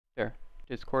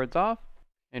Discord's off,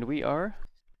 and we are.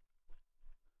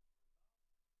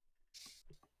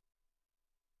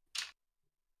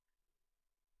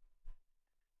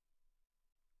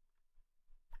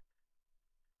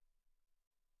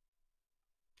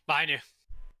 Behind you.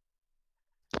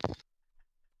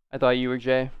 I thought you were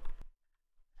Jay.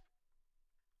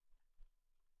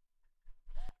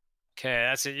 Okay,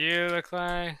 that's what you look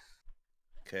like.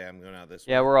 Okay, I'm going out this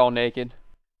way. Yeah, we're all naked.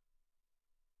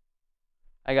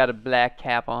 I got a black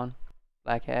cap on.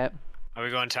 Black hat. Are we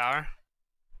going tower?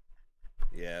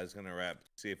 Yeah, I was gonna wrap.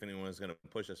 See if anyone's gonna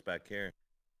push us back here.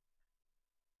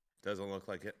 Doesn't look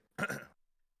like it. Let's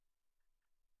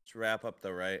wrap up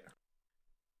the right.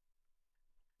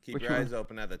 Keep your eyes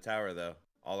open at the tower, though.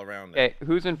 All around it. Okay,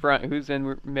 who's in front? Who's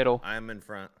in middle? I'm in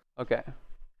front. Okay.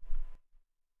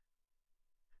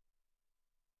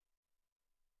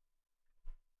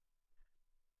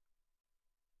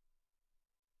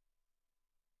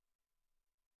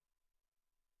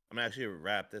 I'm gonna actually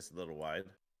wrap this a little wide.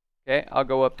 Okay, I'll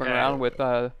go up and Okay. around with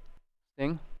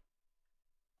thing.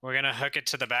 We're gonna hook it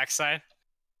to the backside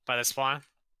by the spawn.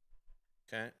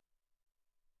 Okay.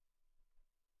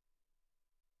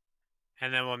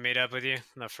 And then we'll meet up with you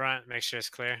in the front, make sure it's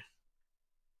clear.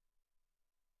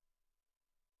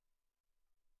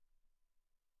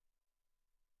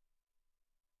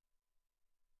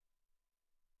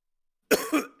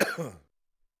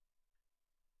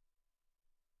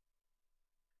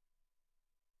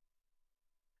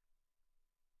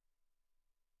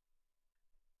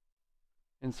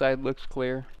 Inside looks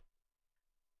clear.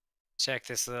 Check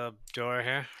this little door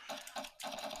here.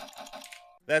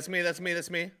 That's me, that's me, that's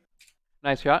me.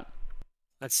 Nice shot.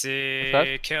 Let's see. What's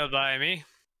that? Killed by me.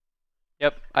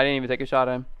 Yep, I didn't even take a shot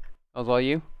at him. That was all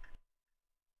you. I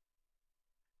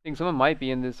think someone might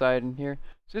be in this side in here.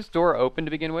 Is this door open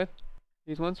to begin with?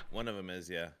 These ones? One of them is,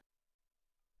 yeah.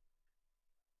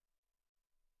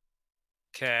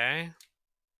 Okay.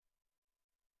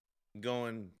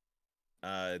 Going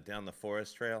down the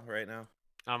forest trail right now.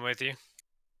 I'm with you.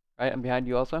 Right, I'm behind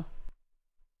you also.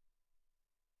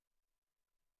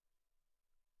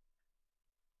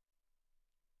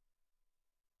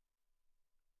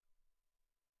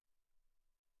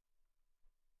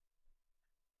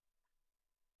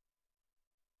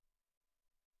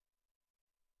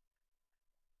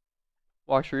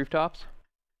 Watch rooftops.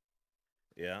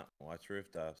 Yeah, watch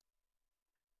rooftops.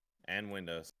 And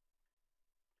windows.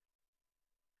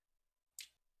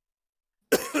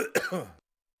 Are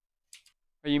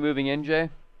you moving in, Jay?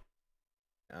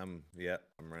 Yeah,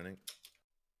 I'm running.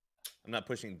 I'm not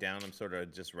pushing down, I'm sort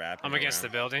of just wrapping I'm against the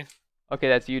around. building. Okay,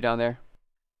 that's you down there.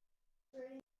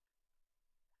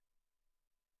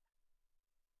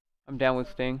 I'm down with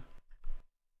Sting.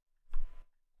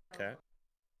 Okay.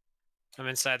 I'm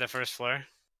inside the first floor.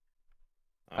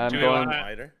 I'm Do we going wanna-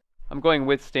 wider. I'm going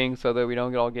with Sting so that we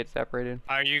don't all get separated.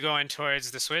 Are you going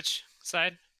towards the switch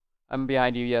side? I'm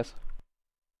behind you, yes.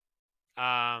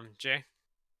 Jay.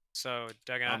 So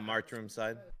Doug and On marked room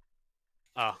side.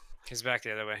 Oh, he's back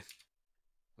the other way.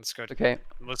 Let's go. Okay,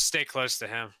 Let's stay close to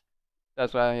him.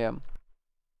 that's what I am.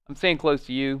 I'm staying close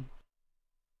to you.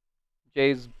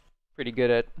 Jay's pretty good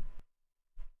at.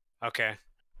 Okay.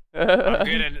 I'm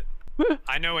good at.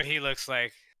 I know what he looks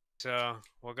like. So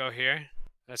we'll go here.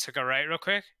 Let's hook a right real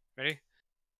quick. Ready?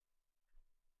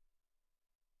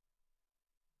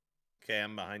 Okay,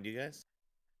 I'm behind you guys.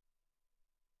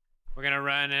 We're gonna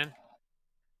run in.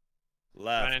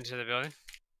 Left. Run into the building.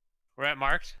 We're at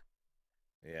marked.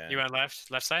 Yeah. You went left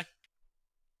side?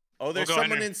 Oh, there's We'll go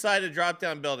someone under. inside a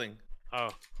drop-down building. Oh,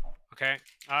 okay.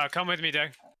 Come with me, Doug.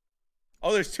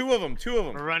 Oh, there's two of them.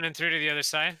 We're running through to the other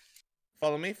side.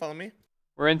 Follow me, follow me.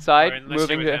 We're inside, Let's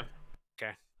moving with to. him.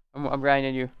 Okay. I'm right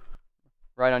on you.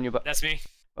 Right on you, but. That's me.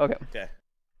 Okay. Okay.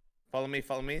 Follow me,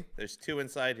 follow me. There's two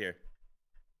inside here.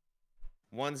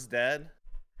 One's dead.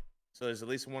 So there's at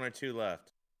least one or two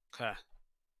left. Okay.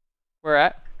 Where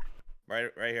at? Right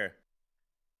here.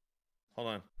 Hold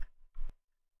on.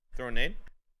 Throw a nade.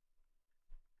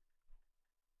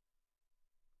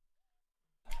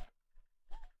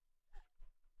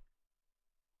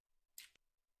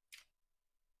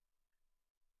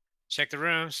 Check the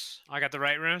rooms. I got the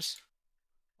right rooms.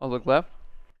 I'll look left.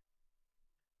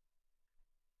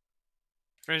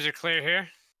 Rooms are clear here.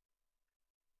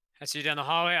 That's you down the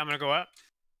hallway. I'm gonna go up.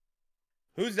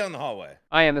 Who's down the hallway?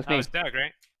 I am. That's That me. was Doug,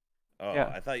 right? Oh,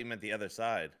 Yeah. I thought you meant the other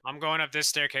side. I'm going up this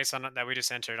staircase that we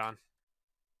just entered on.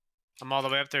 I'm all the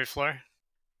way up third floor.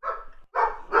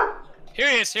 Here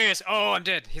he is. Here he is. Oh, I'm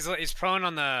dead. He's prone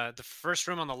on the first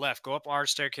room on the left. Go up our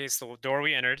staircase, the door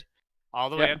we entered, all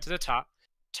the way Yep. up to the top.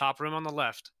 Top room on the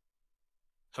left.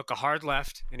 Hook a hard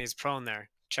left, and he's prone there.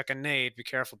 Chuck a nade. Be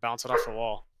careful. Bounce it off the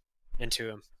wall into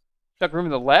him. Chuck room to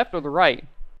the left or the right?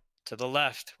 To the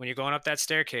left. When you're going up that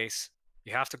staircase,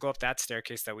 you have to go up that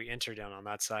staircase that we entered down on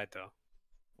that side, though.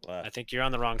 Left. I think you're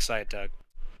on the wrong side, Doug.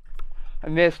 I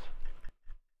missed.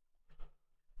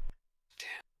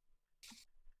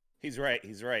 He's right.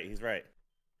 He's right. He's right.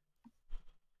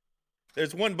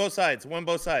 There's one both sides. One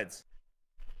both sides.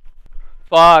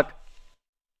 Fuck.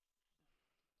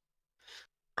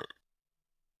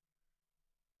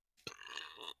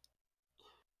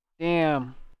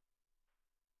 Damn.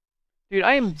 Dude,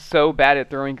 I am so bad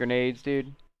at throwing grenades,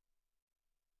 dude.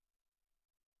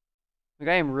 Like,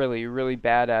 I am really, really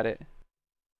bad at it.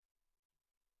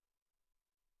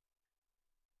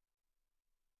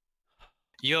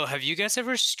 Yo, have you guys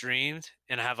ever streamed,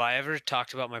 and have I ever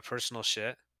talked about my personal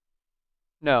shit?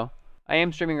 No. I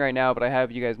am streaming right now, but I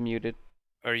have you guys muted.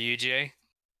 Or you, Jay?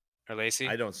 Or Lacey?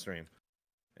 I don't stream.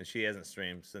 And she hasn't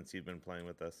streamed since you've been playing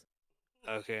with us.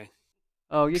 Okay.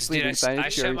 Oh, you're 'Cause, dude, sleeping. Fine.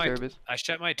 It's security service. I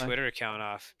shut my Fine. Twitter account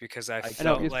off because I I know.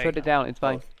 felt Just like put it down. It's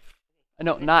fine. Both. I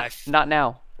know. Not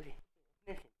now.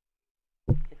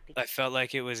 I felt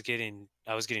like I was getting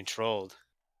trolled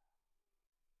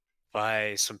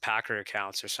by some Packer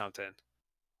accounts or something.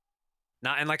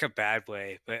 Not in like a bad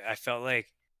way, but I felt like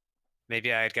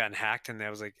maybe I had gotten hacked, and I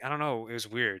was like, I don't know, it was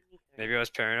weird. Maybe I was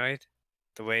paranoid,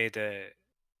 the way that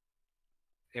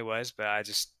it was, but I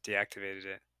just deactivated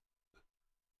it.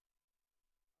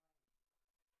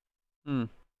 Hmm.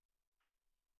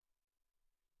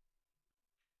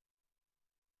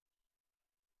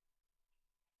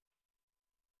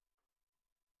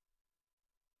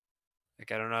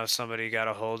 Like, I don't know if somebody got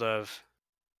a hold of.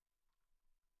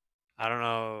 I don't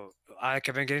know. I've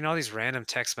been getting all these random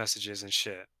text messages and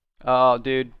shit. Oh,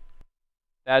 dude.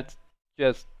 That's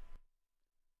just.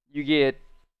 You get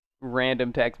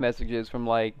random text messages from,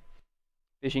 like,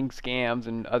 phishing scams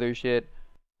and other shit.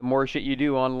 The more shit you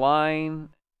do online,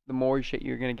 the more shit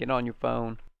you're gonna get on your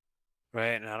phone.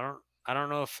 Right, and I don't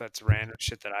know if that's random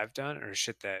shit that I've done or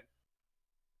shit that.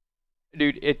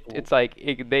 Dude, it's like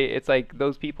it's like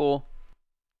those people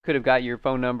could have got your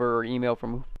phone number or email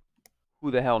from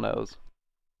who the hell knows.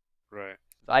 Right.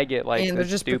 I get like and the they're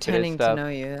just stupidest pretending stuff. to know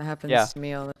you. It happens Yeah. to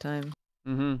me all the time.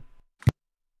 Mm-hmm.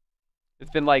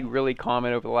 It's been like really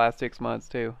common over the last 6 months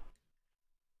too.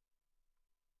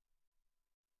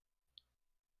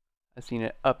 I've seen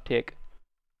an uptick.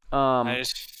 Yeah.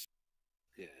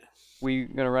 We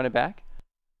gonna run it back?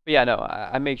 But yeah, no,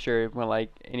 I make sure when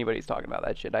like anybody's talking about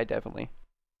that shit, I definitely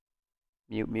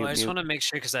mute. Well, I just want to make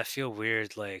sure because I feel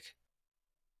weird, like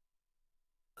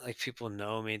people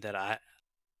know me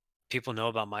people know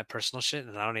about my personal shit,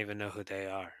 and I don't even know who they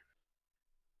are.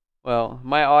 Well,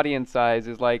 my audience size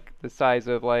is like the size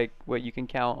of like what you can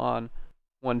count on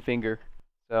one finger,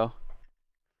 so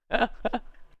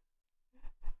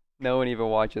no one even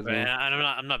watches But me.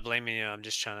 I'm not blaming you. I'm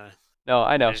just trying to. No,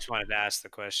 I know, I just wanted to ask the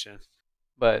question.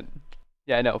 but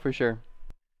yeah, I know for sure.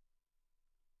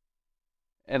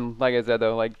 And like I said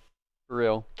though, like for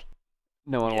real,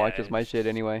 no one Yeah. watches my shit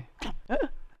anyway.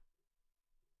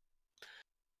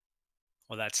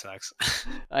 Well, that sucks.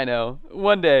 I know.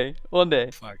 One day,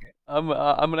 Fuck it. I'm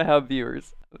gonna have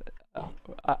viewers.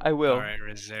 I will. All right,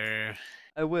 reserve.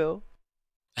 I will.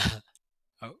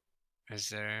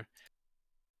 Reserve.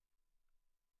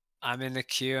 I'm in the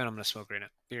queue, and I'm gonna smoke right now.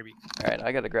 BRB. All right,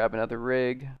 I gotta grab another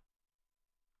rig.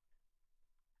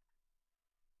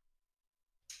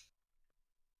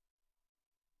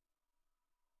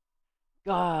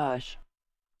 Gosh,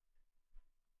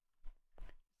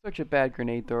 such a bad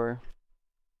grenade thrower.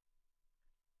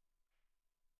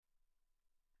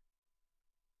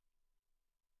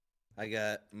 I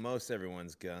got most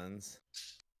everyone's guns.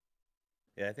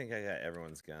 Yeah, I think I got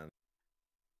everyone's gun.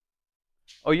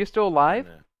 Oh, you're still alive?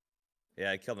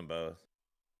 Yeah, I killed them both.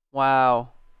 Wow.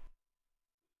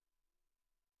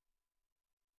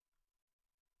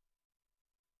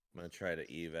 I'm gonna try to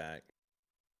evac.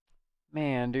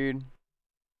 Man, dude.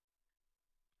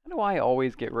 How do I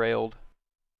always get railed?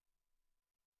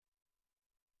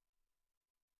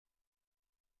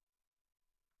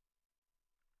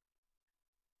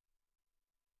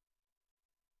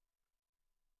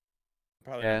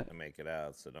 Probably Yeah. not gonna make it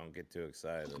out, so don't get too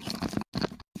excited.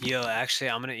 Yo, actually,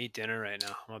 I'm gonna eat dinner right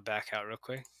now. I'm gonna back out real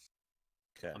quick.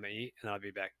 Okay. I'm gonna eat, and I'll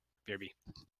be back. BRB.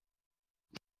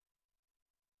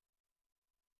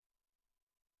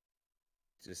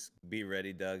 Just be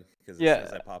ready, Doug, because as Yeah. soon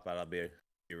as I pop out, I'll be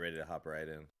ready to hop right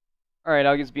in. All right,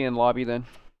 I'll just be in lobby then.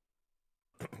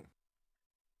 I'm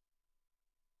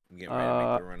getting ready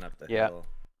to make the run up the yeah. hill.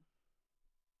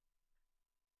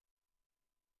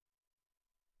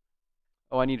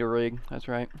 Oh, I need a rig. That's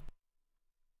right.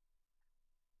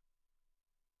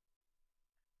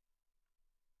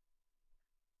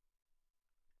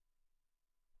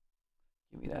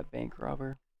 that bank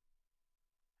robber.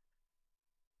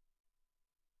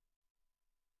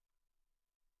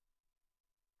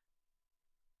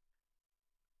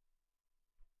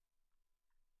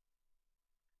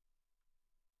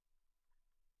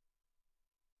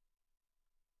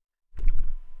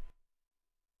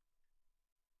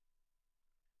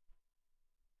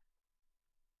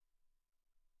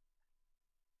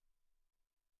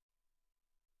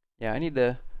 Yeah, I need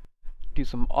to do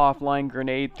some offline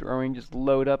grenade throwing, just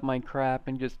load up my crap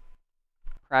and just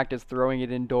practice throwing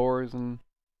it indoors and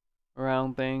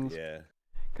around things. Yeah.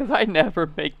 Because I never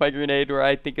make my grenade where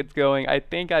I think it's going. I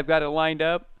think I've got it lined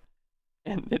up,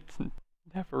 and it's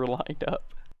never lined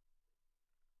up.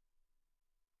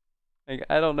 Like,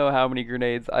 I don't know how many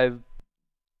grenades I've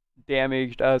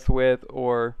damaged us with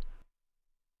or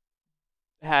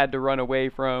had to run away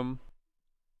from.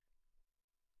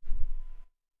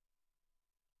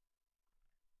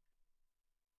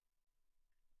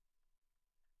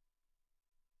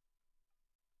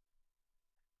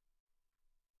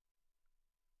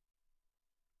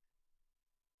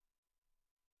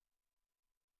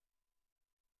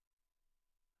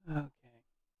 Okay.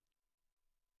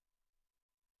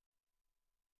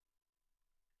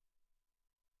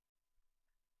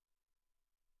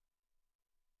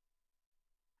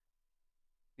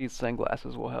 These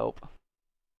sunglasses will help.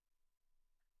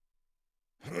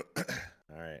 All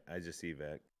right, I just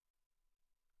evac.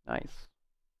 Nice.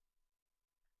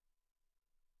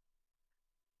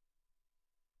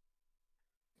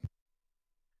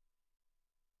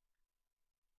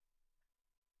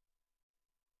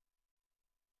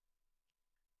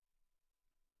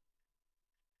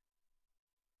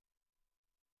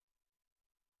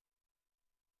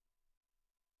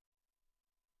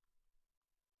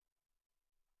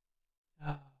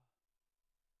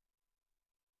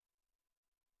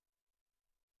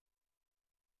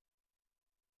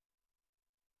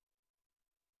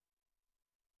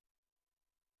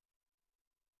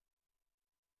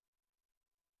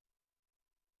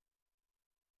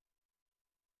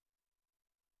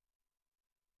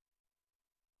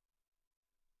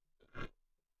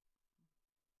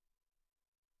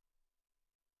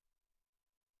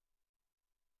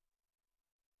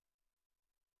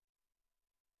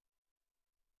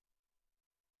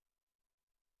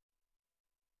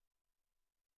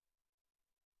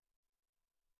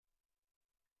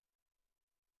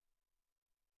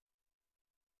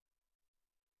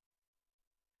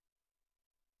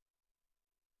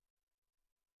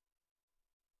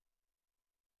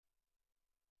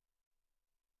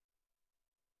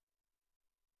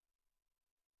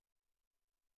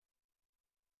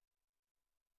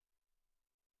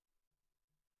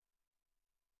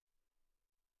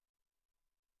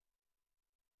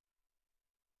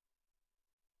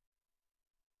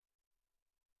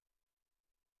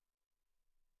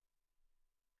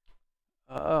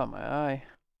 Oh, my eye.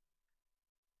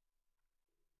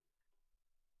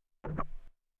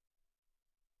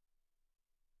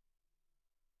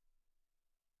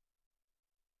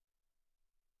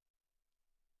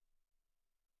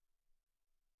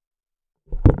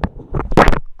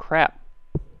 Crap.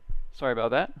 Sorry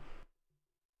about that.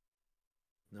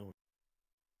 No.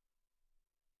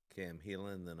 Okay, I'm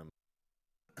healing, then I'm.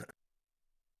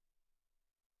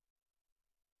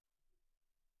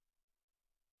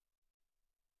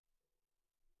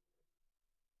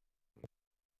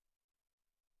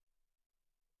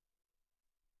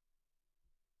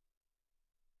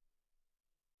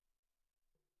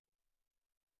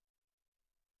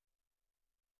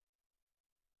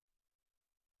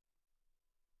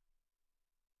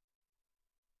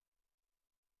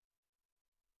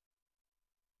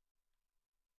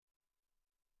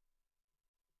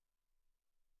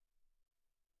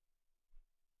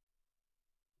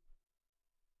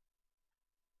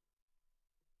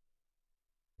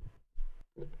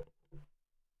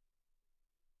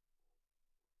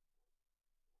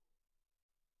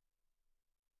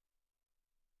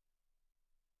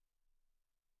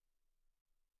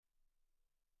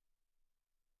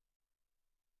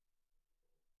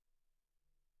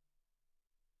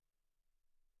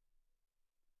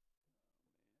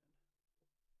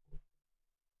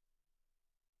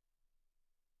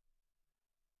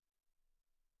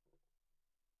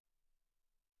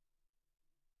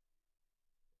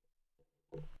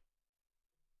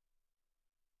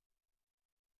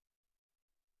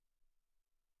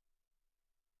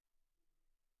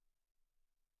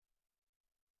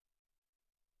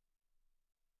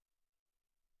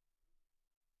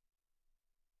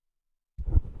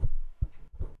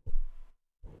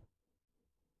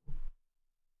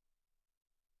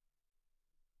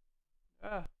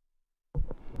 Ah.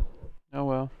 Oh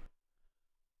well.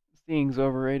 Seeing's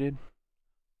overrated.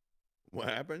 What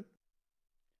happened?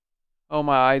 Oh,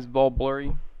 my eyes all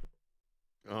blurry.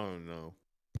 Oh no.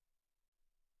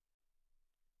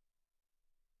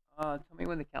 Tell me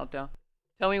when the countdown.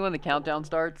 Tell me when the countdown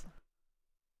starts.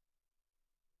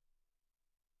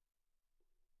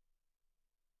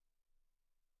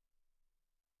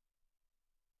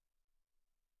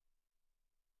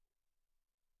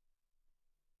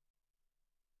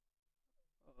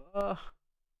 As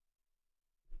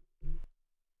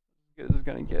good as it's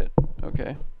gonna get.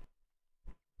 Okay.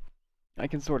 I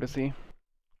can sort of see.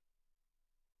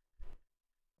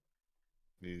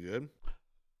 You good?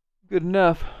 Good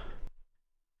enough.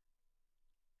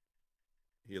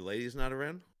 Your lady's not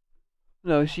around?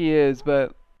 No, she is,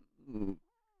 but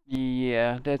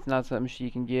yeah, that's not something she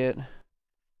can get.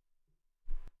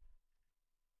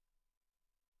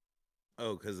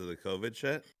 Oh, because of the COVID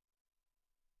shit?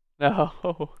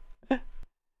 No.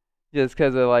 Just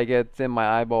because of like it's in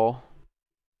my eyeball.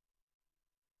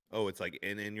 Oh, it's like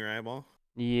in your eyeball?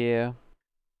 Yeah.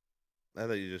 I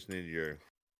thought you just needed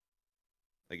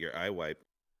your eye wipe.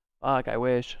 Fuck, I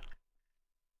wish.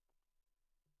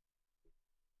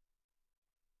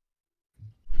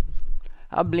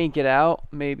 I'll blink it out,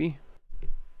 maybe.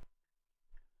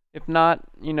 If not,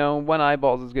 you know, one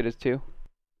eyeball's as good as two.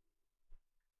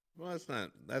 Well,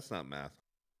 that's not math.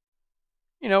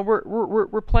 You know,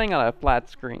 we're playing on a flat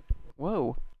screen.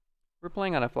 Whoa. We're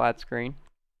playing on a flat screen.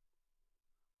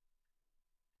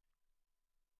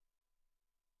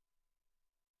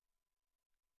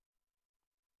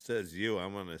 Says you,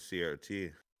 I'm on a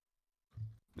CRT.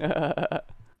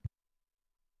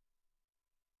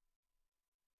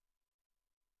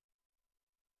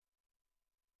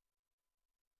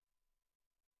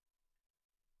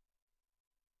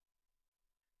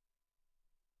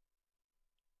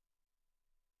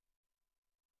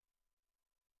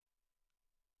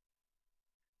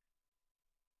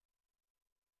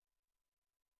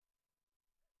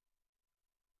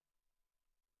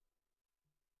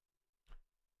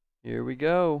 Here we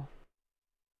go.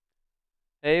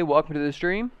 Hey, welcome to the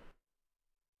stream.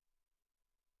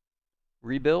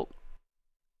 Rebuilt.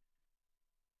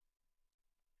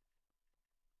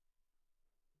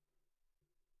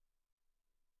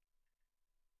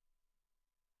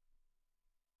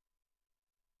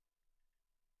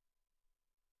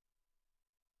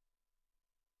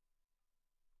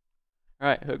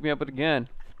 Alright, hook me up with a gun.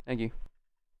 Thank you.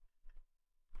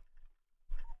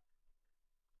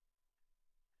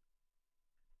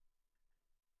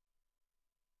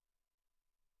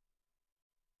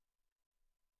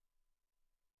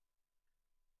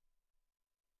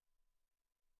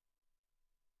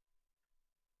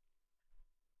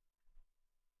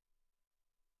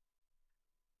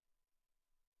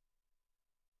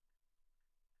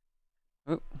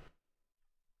 Oh.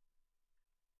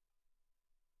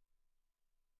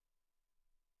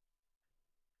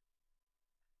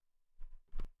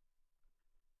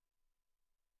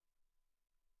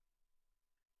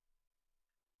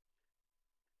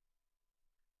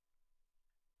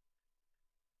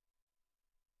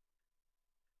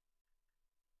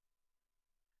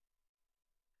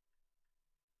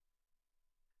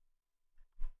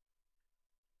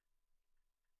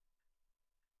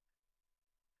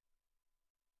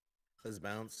 Let's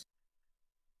bounce.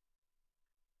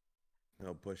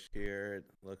 No push here, it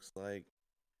looks like.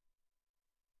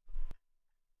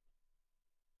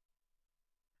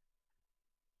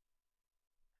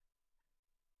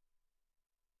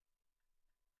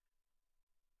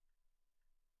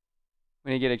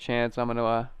 When you get a chance, I'm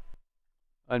gonna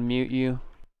unmute you.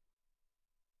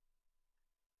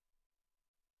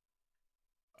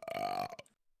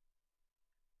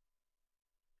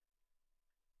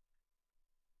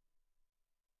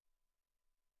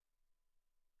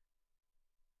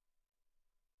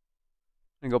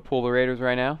 And go pull the Raiders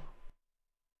right now.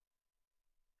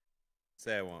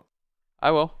 Say I won't. I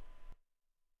will.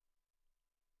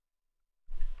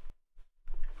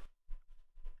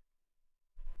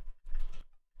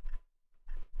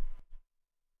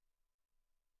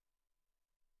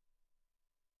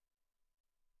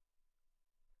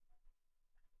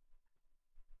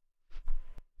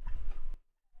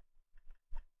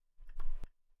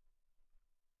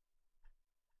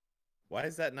 Why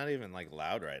is that not even like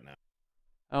loud right now?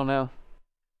 I don't know.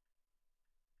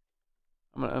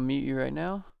 I'm gonna unmute you right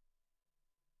now.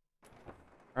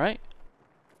 Alright.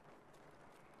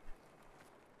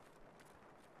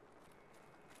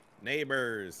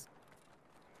 Neighbors.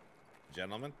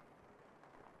 Gentlemen?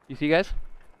 You see, guys?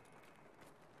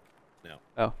 No.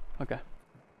 Oh, okay.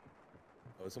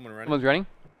 Oh, is someone running? Someone's running?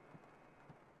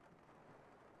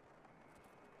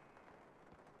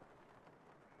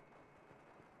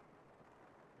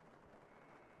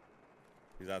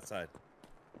 outside.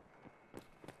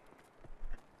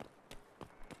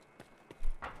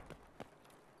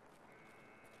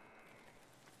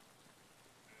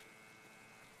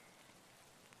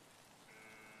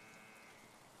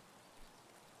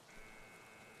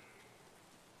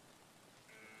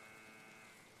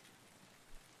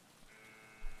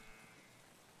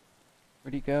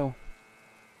 Where'd he go?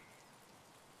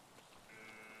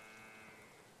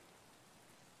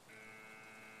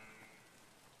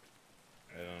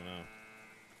 I don't know.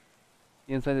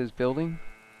 He inside this building?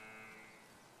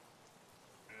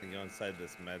 I think inside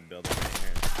this med building right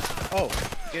here. Oh,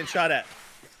 getting shot at.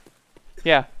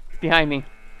 Yeah, behind me.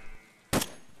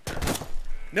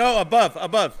 No, above.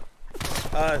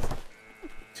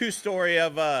 2-story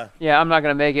of Yeah, I'm not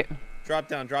gonna make it. drop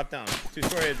down.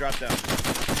 2-story of drop down.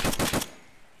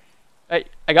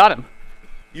 I got him.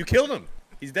 You killed him.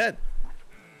 He's dead.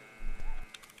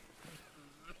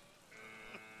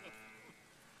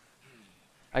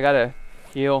 I gotta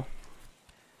heal.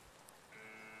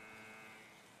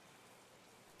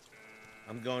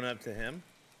 I'm going up to him.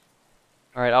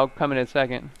 Alright, I'll come in a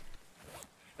second.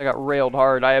 I got railed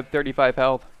hard. I have 35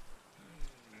 health.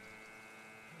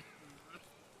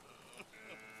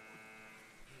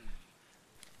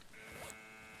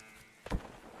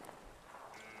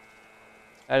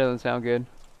 That doesn't sound good.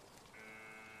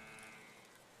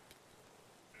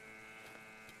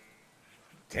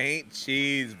 Taint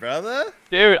cheese, brother.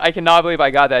 Dude, I cannot believe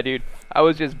I got that, dude. I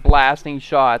was just blasting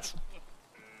shots.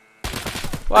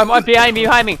 Well, I'm behind me.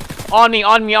 On me.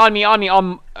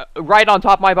 Right on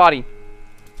top of my body.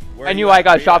 Where I you knew at? I got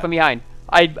Where you shot at? from behind.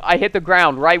 I hit the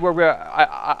ground right where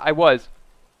I was.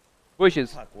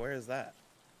 Bushes. Fuck, where is that?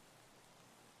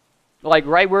 Like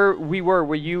right where we were,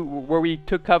 where we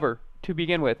took cover to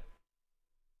begin with.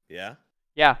 Yeah?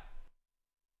 Yeah.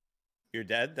 You're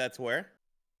dead? That's where?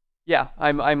 Yeah,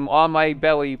 I'm on my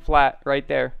belly flat right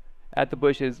there at the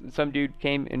bushes. Some dude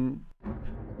came and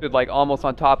stood like almost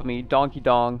on top of me. Donkey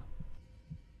dong.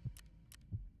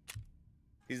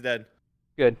 He's dead.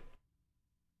 Good.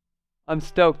 I'm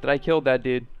stoked that I killed that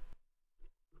dude.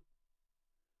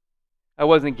 I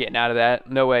wasn't getting out of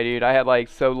that. No way, dude. I had like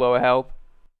so low health.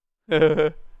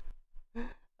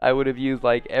 I would have used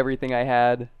like everything I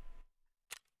had.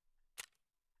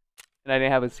 And I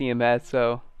didn't have a CMS,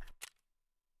 so...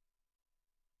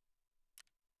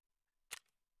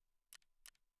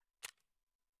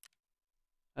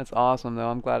 That's awesome, though.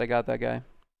 I'm glad I got that guy.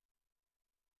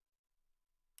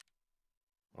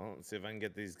 Well, let's see if I can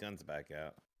get these guns back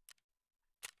out.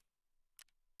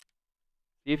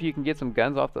 See if you can get some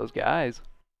guns off those guys.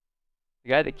 The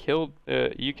guy that killed,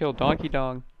 you killed Donkey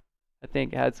Dong, I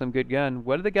think had some good gun.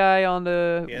 What did the guy on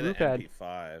the He had roof an had?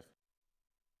 MP5.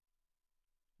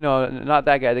 No, not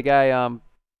that guy. The guy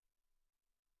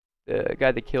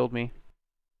that killed me.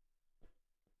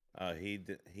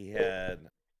 He had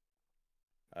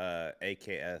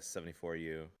AKS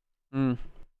 74U. Hmm.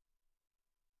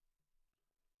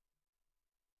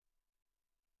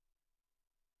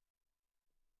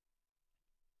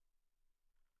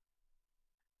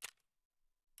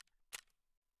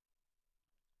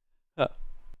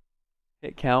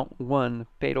 Hit count 1.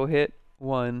 Fatal hit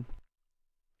 1.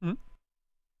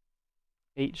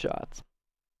 8 shots.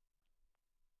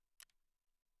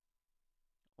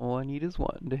 All I need is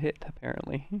 1 to hit,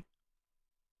 apparently.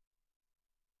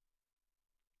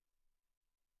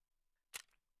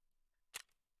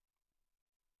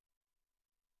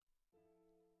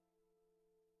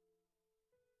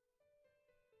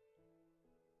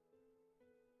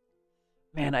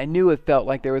 Man, I knew it felt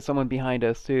like there was someone behind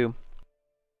us, too.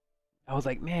 I was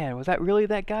like, man, was that really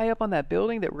that guy up on that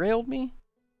building that railed me?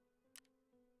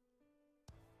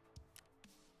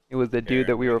 It was the dude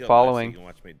that we were following. You can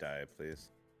watch me die, please.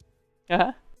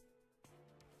 Uh-huh.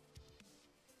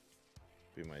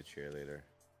 Be my cheerleader.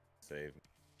 Save me.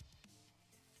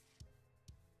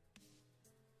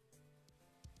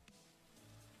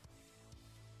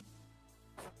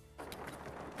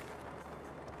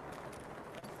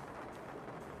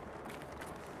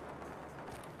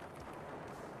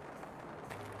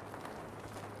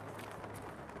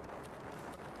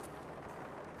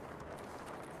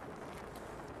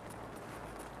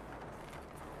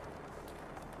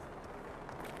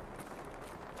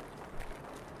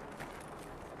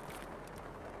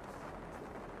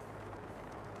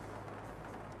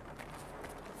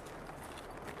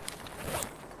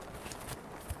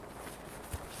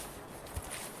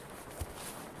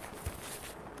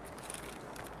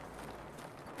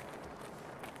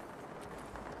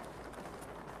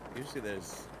 Usually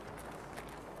there's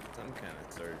some kind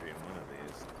of surgery in one of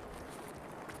these.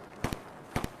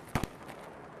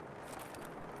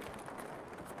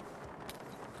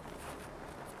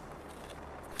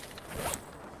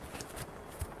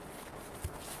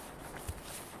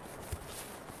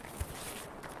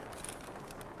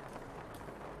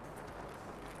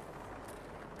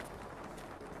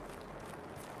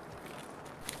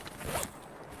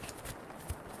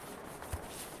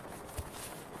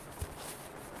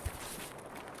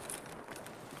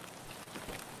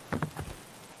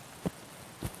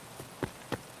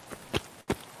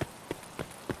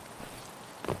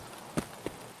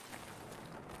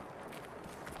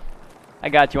 I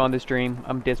got you on the stream.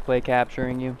 I'm display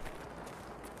capturing you.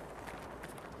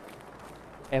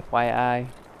 FYI.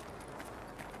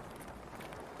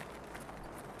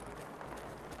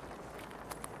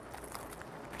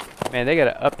 Man, they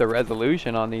gotta up the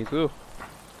resolution on these. Ooh.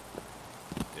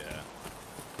 Yeah.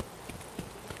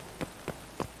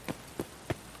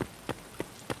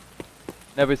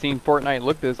 Never seen Fortnite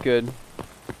look this good.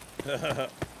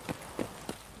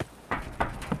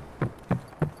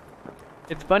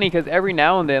 It's funny because every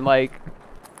now and then, like,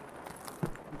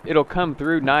 it'll come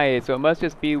through nice, so it must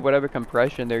just be whatever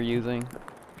compression they're using.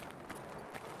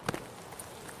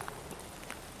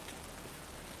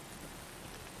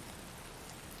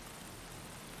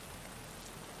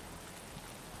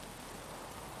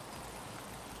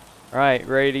 Alright,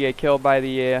 ready to get killed by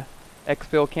the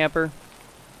exfil camper?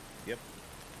 Yep.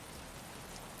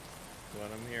 That's what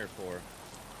I'm here for.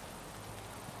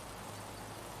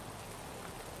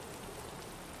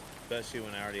 Especially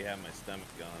when I already have my stomach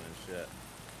gone and shit.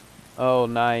 Oh,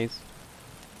 nice.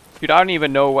 Dude, I don't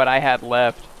even know what I had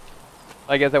left.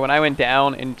 Like I said, when I went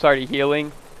down and started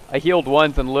healing, I healed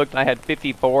once and looked, and I had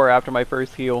 54 after my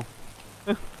first heal.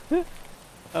 I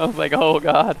was like, oh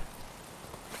god.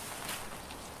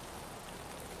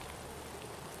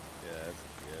 Yeah, that's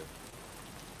good.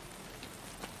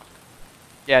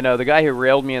 Yeah, no, the guy who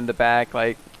railed me in the back,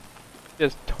 like,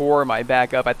 just tore my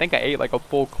back up. I think I ate like a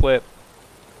full clip.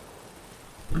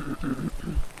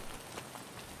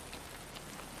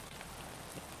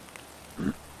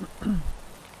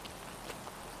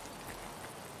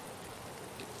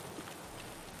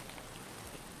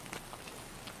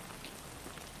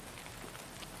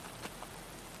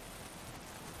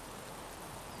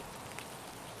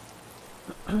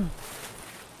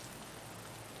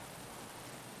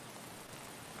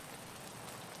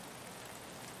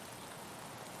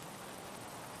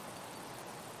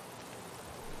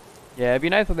 Yeah, it'd be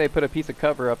nice if they put a piece of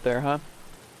cover up there, huh?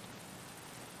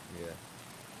 Yeah.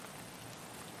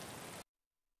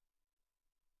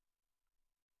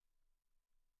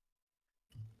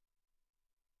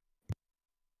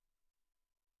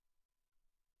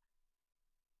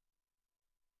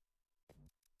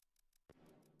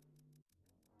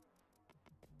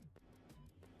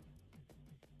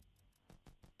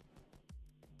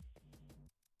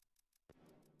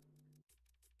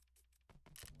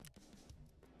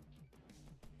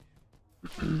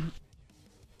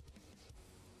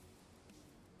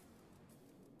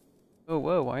 Oh,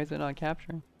 whoa, why is it not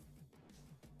capturing?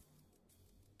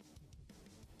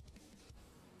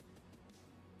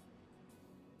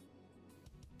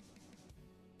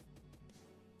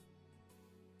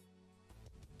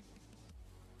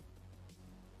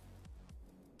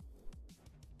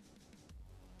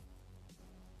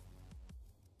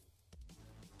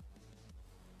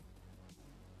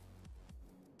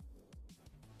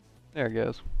 There it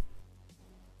goes.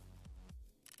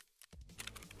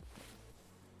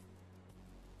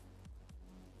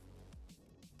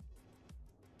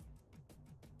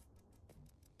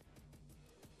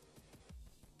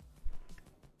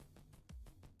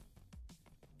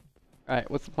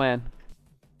 Alright, what's the plan?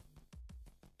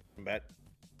 I'm back.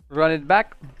 Run it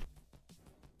back?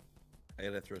 I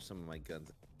gotta throw some of my guns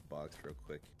in the box real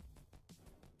quick.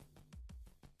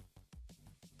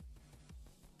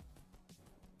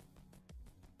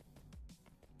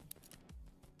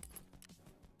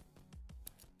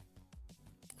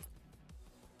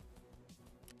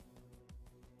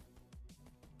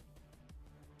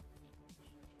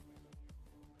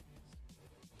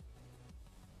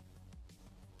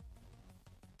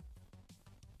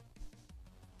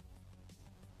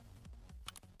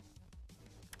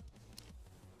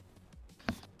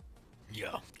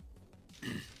 Yo.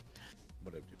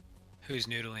 What up, dude? Who's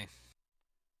noodling?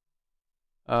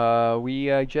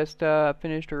 We just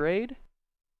finished a raid?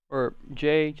 Or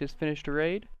Jay just finished a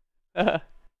raid?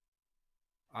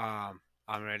 I'm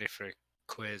ready for a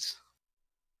quiz.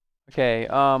 Okay,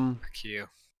 For Q.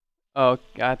 oh,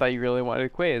 I thought you really wanted a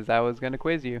quiz. I was gonna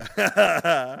quiz you.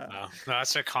 No,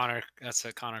 that's what Connor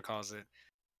calls it.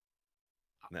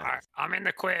 Nice. I'm in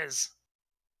the quiz.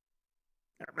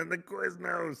 I'm in the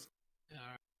Quiznos.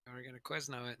 Alright, we're gonna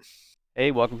Quizno it.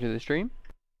 Hey, welcome to the stream.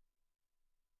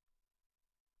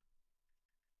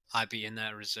 I'd be in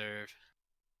that reserve.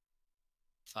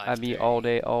 I'd be 5:30. all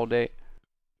day, all day.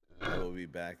 I will be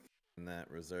back in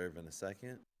that reserve in a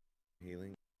second.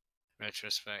 Healing.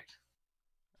 Retrospect.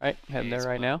 Alright, heading there Haze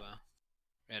right now. Boba.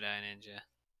 Red Eye Ninja.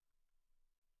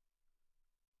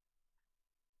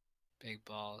 Big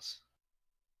balls.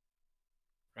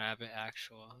 Rabbit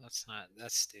actual. That's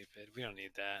stupid. We don't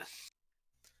need that.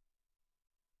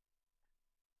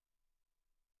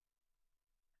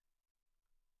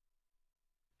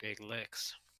 Big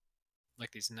licks.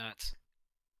 Like these nuts.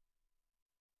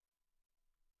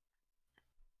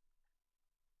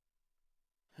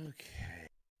 Okay.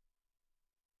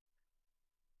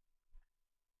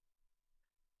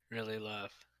 Really love.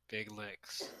 Big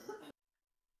licks.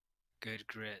 Good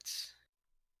grits.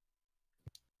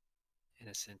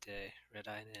 Innocent Day. Red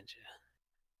Eye Ninja.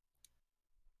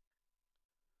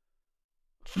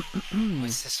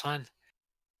 What's this one?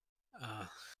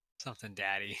 Something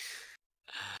daddy.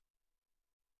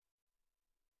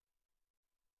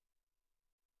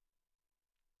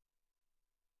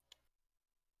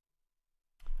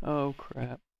 Oh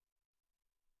crap.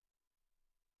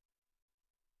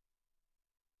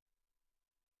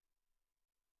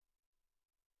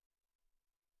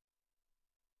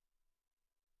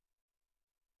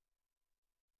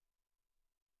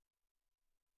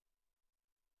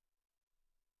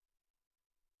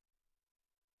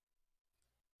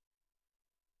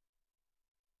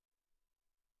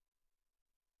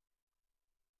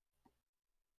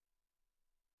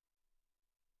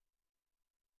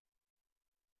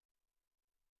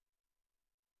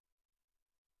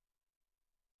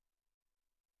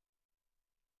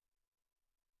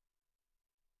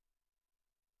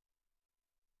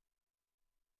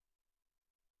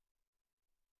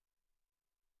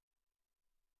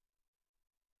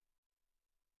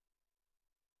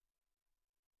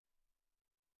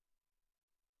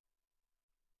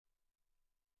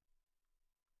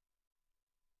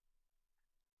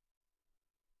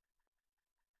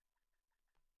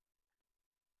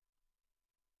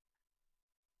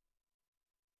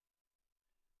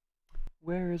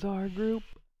 Where is our group?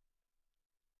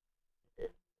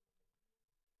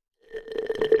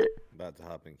 About to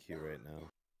hop in queue right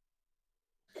now.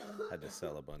 Had to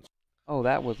sell a bunch. Oh,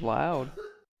 that was loud.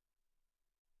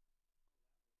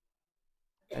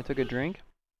 I took a drink.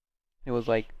 It was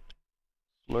like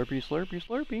slurpy, slurpy,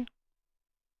 slurpy.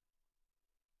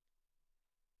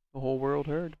 The whole world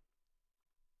heard.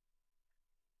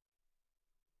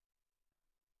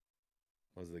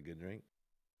 Was it a good drink?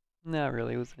 Not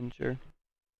really, it was unsure.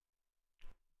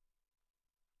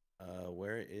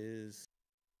 Where is...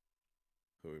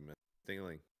 Who are we missing?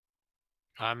 Dingling.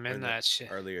 I'm in that shit.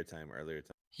 Earlier time.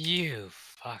 You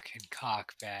fucking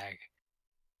cockbag.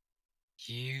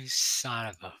 You son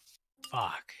of a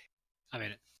fuck. I'm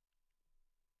in it.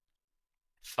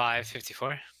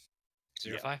 554?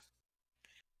 05?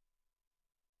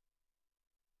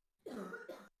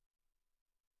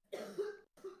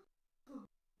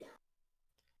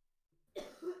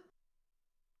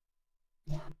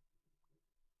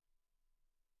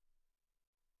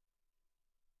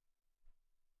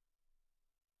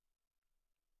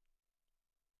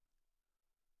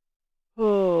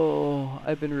 Oh,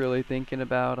 I've been really thinking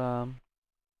about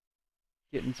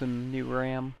getting some new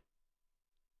RAM.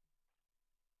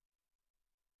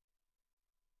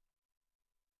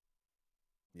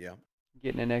 Yeah.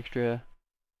 Getting an extra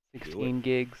 16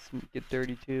 gigs, get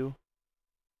 32.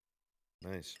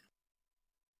 Nice.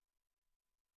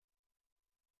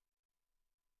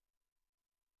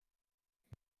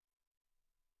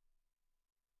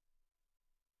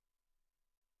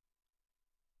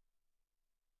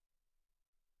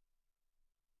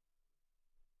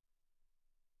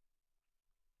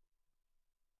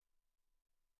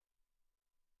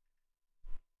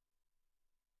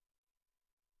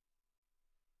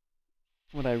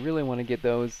 What I really want to get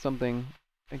though is something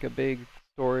like a big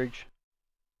storage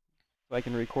so I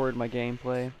can record my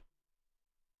gameplay.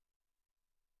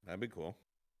 That'd be cool.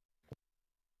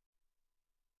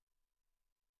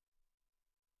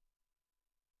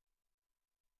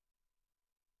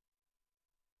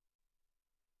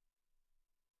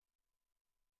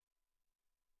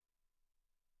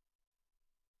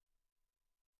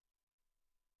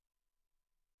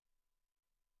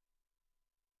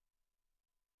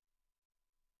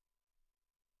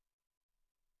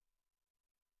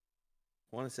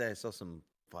 I want to say I saw some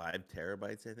 5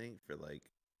 terabytes, I think, for like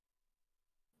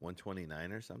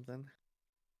 129 or something.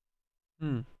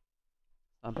 Not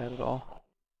bad at all.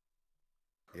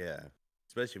 Yeah.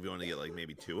 Especially if you want to get like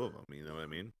maybe 2 of them, you know what I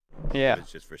mean? Yeah. If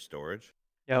it's just for storage.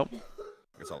 Yep.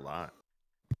 It's a lot.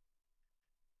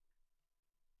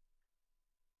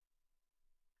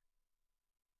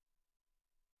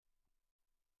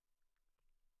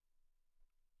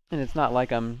 And it's not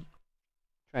like I'm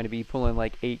trying to be pulling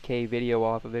like 8K video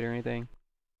off of it or anything.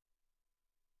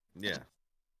 Yeah.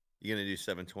 You gonna do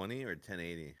 720 or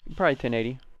 1080? Probably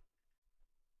 1080.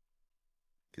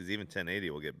 Because even 1080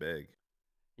 will get big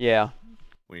Yeah.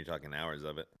 when you're talking hours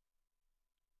of it.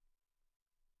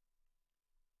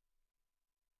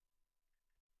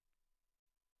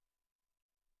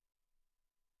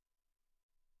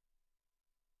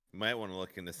 might want to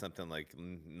look into something like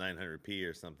 900p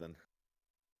or something.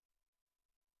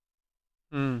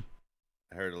 Hmm.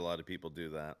 I heard a lot of people do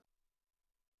that.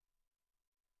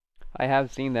 I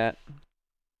have seen that.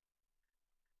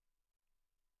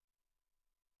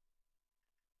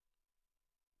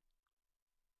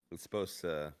 It's supposed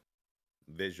to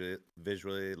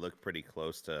visually look pretty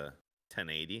close to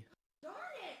 1080. Darn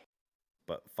it!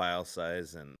 But file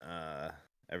size and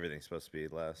everything's supposed to be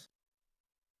less.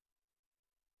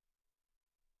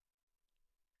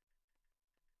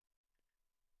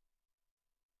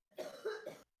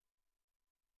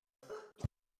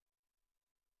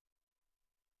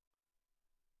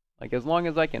 Like, as long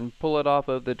as I can pull it off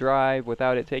of the drive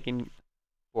without it taking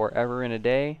forever in a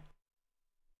day,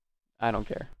 I don't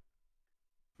care.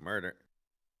 Murder.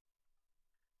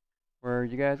 Where are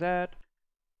you guys at?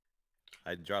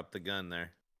 I dropped the gun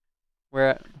there. Where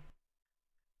at?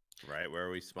 Right where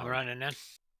we I'm spawned. running in.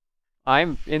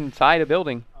 I'm inside a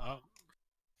building. Oh,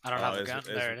 I don't have a gun.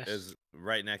 There it is. Is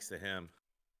right next to him.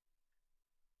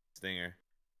 Stinger.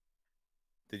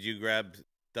 Did you grab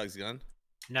Doug's gun?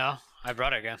 No, I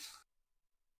brought it again.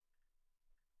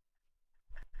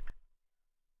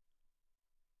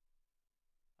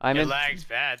 It lagged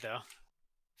bad though.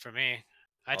 For me,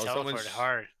 I teleported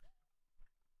hard.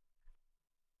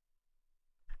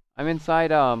 I'm inside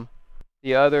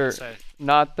the other,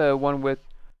 not the one with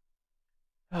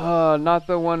not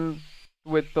the one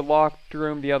with the locked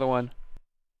room, the other one.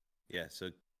 Yeah, so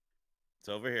it's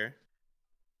over here.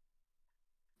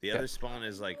 The other spawn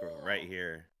is like right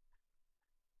here.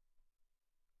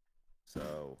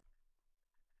 So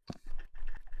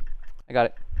I got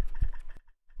it.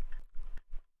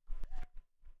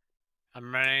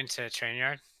 I'm running to train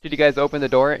yard. Did you guys open the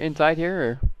door inside here,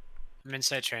 or? I'm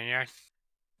inside train yard.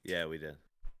 yeah, we did.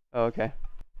 Oh, okay.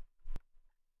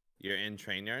 You're in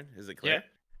train yard? Is it clear?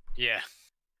 Yeah.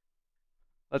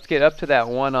 Let's get up to that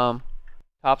one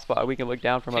top spot. We can look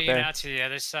down from up Peeking there. out to the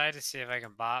other side to see if I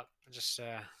can bop. Just You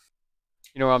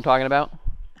know what I'm talking about?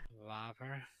 bop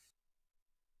her.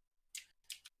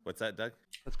 What's that, Doug?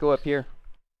 Let's go up here.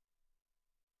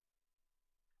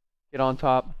 Get on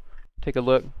top. Take a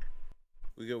look.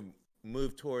 We go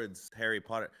move towards Harry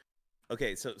Potter.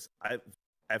 Okay, so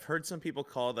I've heard some people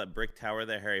call that brick tower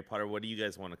there Harry Potter. What do you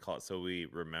guys want to call it so we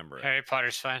remember it? Harry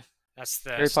Potter's fine. That's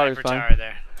the Harry Potter's sniper fine. tower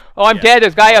there. Oh, I'm dead.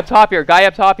 There's a guy up top here. Guy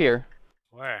up top here.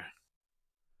 Where?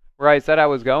 Where I said I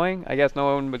was going? I guess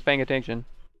no one was paying attention.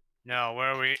 No,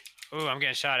 where are we? Ooh, I'm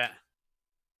getting shot at.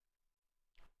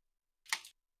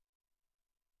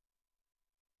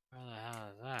 Where the hell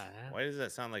is that? Huh? Why does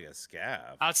that sound like a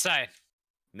scav? Outside.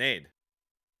 Nade.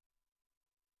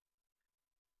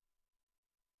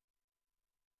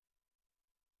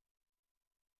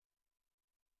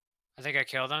 I think I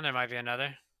killed him. There might be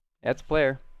another. That's a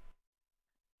player.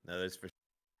 No, there's for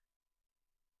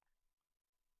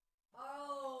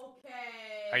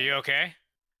Are you okay?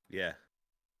 yeah.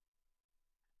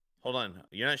 Hold on.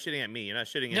 You're not shooting at me. You're not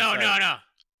shooting No, inside. no.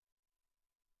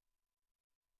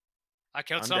 I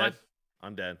killed I'm someone. dead.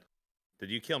 I'm dead. Did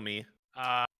you kill me?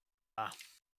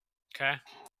 Okay.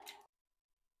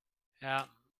 Yeah.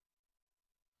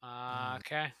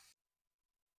 Okay.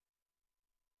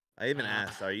 I even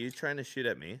asked, are you trying to shoot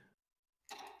at me?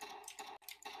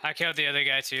 I killed the other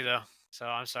guy too, though. So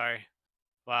I'm sorry.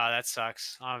 Wow, that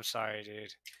sucks. I'm sorry,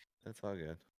 dude. That's all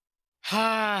good.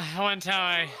 One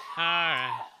time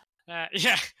alright.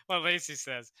 Yeah, what Lacey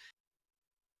says.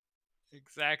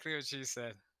 Exactly what she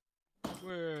said.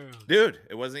 Whoa. Dude,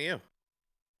 it wasn't you.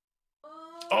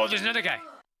 Oh, there's another guy.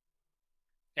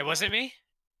 It wasn't me?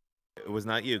 It was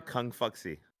not you. Kung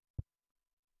Fuxy.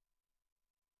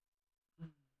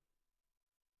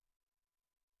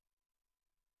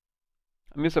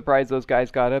 I'm just surprised those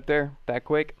guys got up there that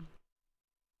quick.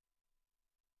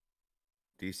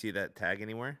 Do you see that tag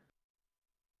anywhere?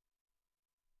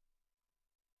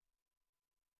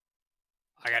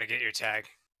 I gotta get your tag.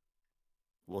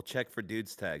 We'll check for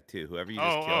dude's tag too. Whoever you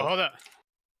just killed. Oh, hold up.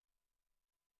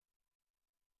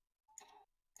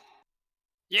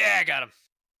 Yeah, I got him.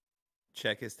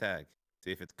 Check his tag.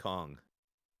 See if it's Kong.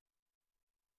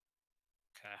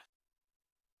 Okay.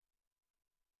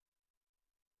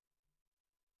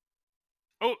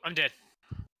 Oh, I'm dead.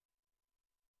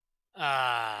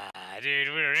 Dude,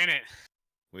 we were in it.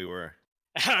 We were.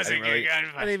 That was a good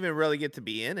gunfight. I didn't even really get to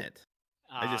be in it.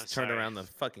 Oh, I just turned sorry. around the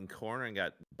fucking corner and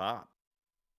got bopped.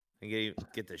 I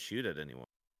didn't get to shoot at anyone.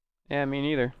 Yeah, me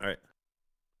neither. All right.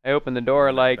 I opened the door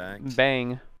Running like back.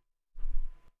 bang.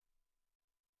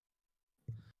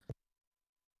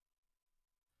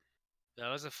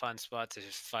 That was a fun spot to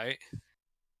just fight.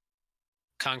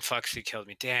 Kung Fuxy killed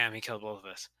me. Damn, he killed both of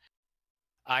us.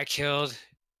 I killed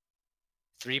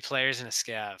 3 players and a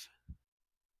scav.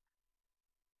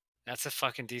 That's a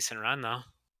fucking decent run, though.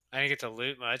 I didn't get to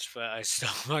loot much, but I still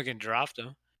fucking dropped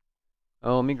them.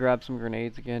 Oh, let me grab some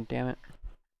grenades again. Damn it.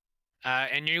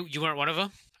 And you weren't one of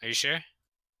them? Are you sure?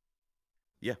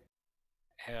 Yeah.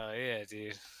 Hell yeah,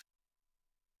 dude.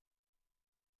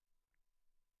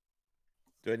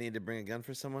 Do I need to bring a gun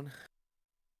for someone?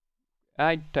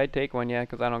 I'd take one, yeah,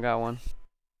 because I don't got one.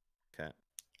 Okay.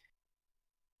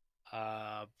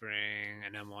 Bring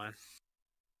an M1.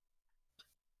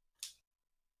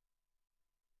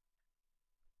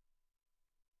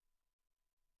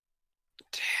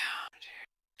 Damn, dude.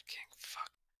 King, fuck.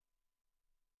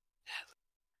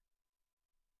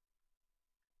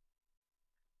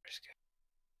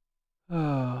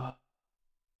 Oh.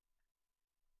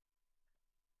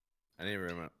 I need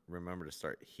to remember to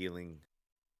start healing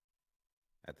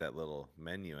at that little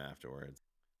menu afterwards.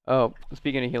 Oh,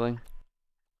 speaking of healing,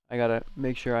 I gotta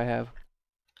make sure I have.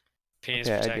 Penis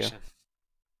Okay, I do. protection.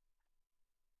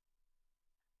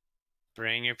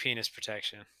 Bring your penis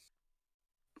protection.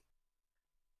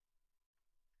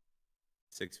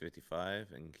 655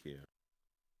 and Q.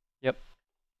 Yep.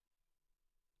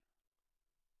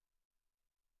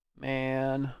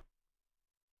 Man.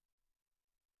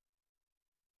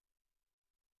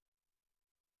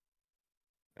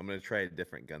 I'm gonna try a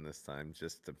different gun this time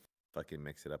just to fucking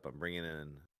mix it up. I'm bringing in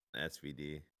an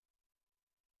SVD.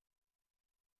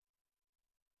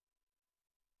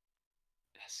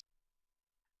 Yes.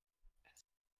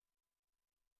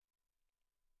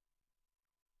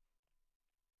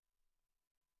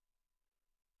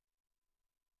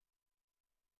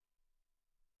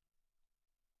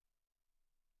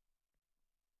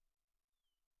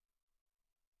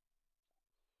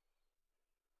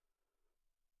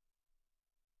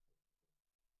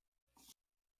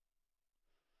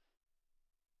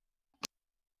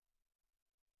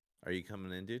 Are you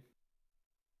coming in, dude?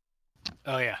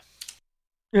 Oh, yeah.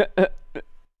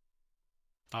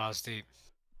 Balls deep.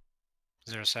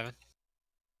 07.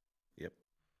 Yep.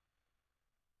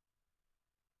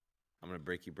 I'm gonna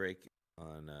break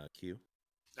on Q.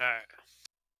 Alright.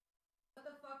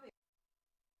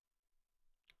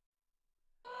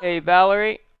 Hey,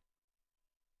 Valerie.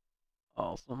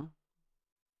 Awesome.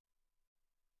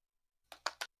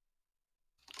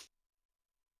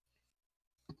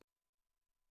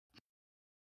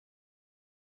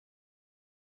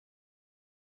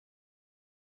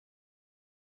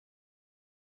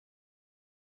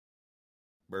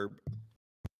 Burb.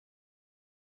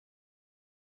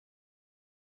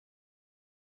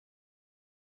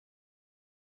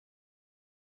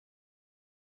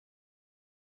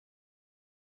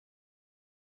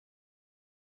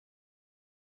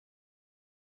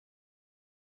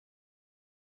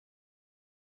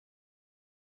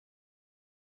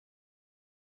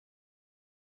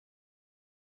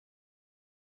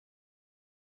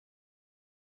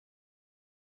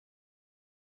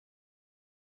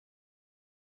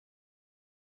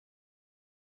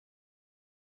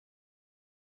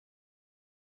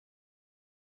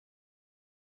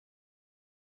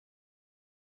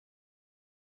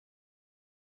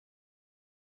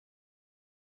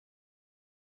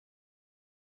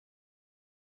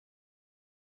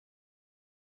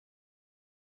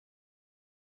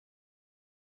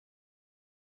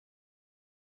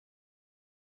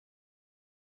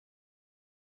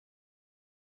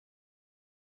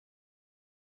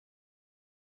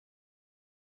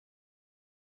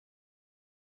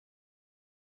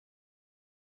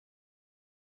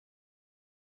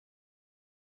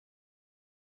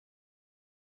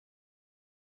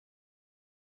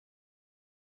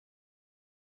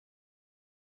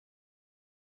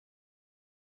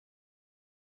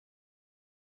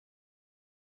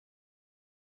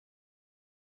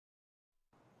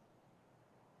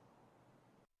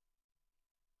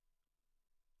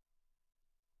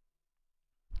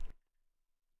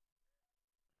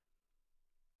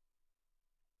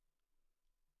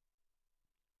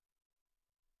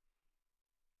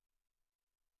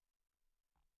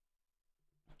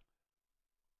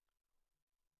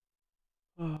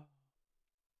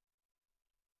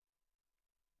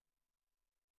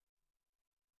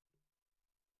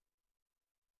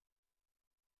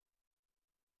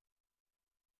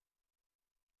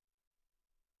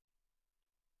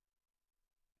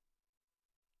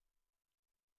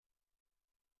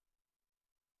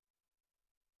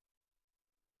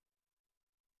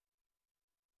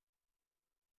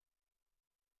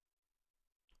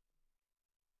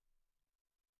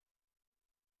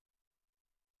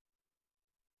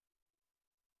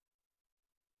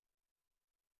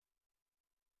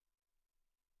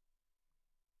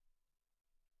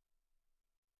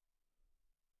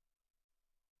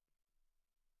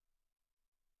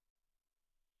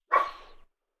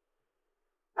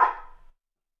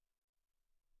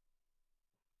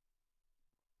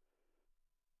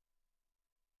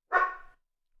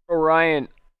 Orion.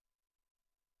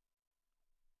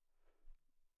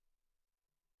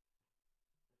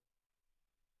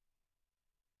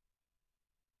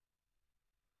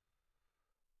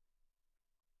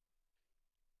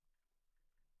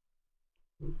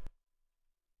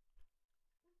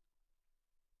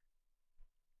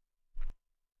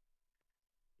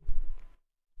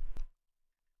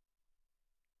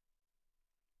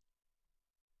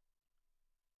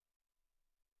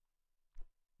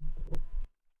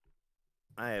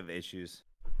 I have issues.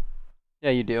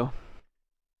 Yeah, you do.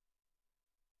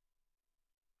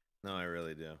 No, I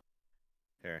really do.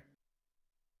 Here.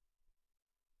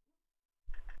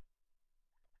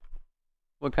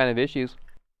 What kind of issues?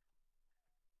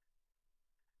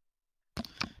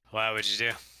 What would you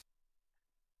do?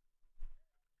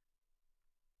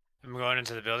 I'm going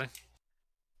into the building.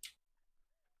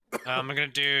 I'm gonna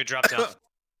do drop down.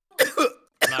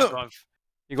 I'm not going.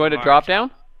 You going to Hard. drop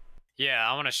down? Yeah,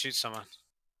 I want to shoot someone.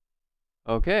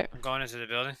 Okay. I'm going into the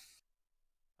building.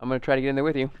 I'm gonna try to get in there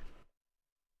with you.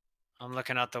 I'm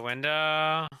looking out the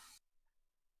window.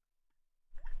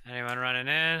 Anyone running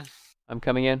in? I'm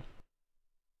coming in.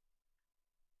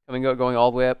 Going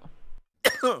all the way up.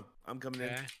 I'm coming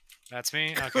Okay, in. that's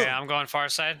me. Okay, I'm going far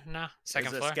side now.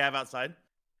 Second There's floor. a scav outside.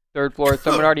 3rd floor.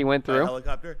 Someone already went By through.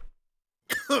 helicopter.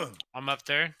 I'm up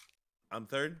there. I'm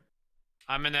third.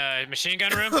 I'm in the machine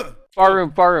gun room. Far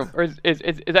room. Or is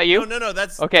that you? No.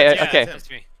 That's Okay, that's- Yeah, okay. that's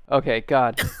me. Okay,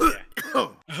 God.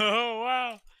 Oh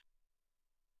wow!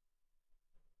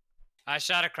 I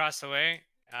shot across the way.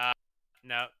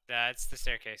 No, that's the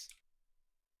staircase.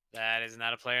 That is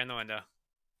not a player in the window.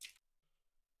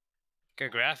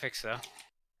 Good graphics though.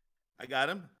 I got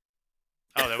him.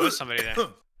 Oh, there was somebody there.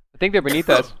 I think they're beneath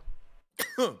us.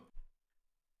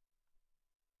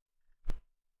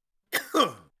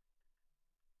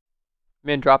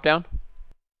 Men, drop down.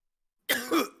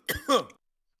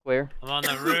 Clear. I'm on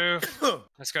the roof.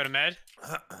 Let's go to med.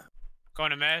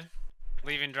 Going to med.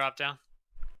 Leaving drop down.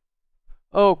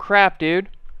 Oh crap, dude.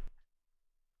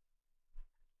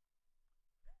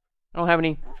 I don't have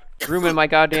any room in my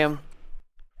goddamn.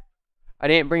 I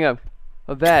didn't bring a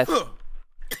vest.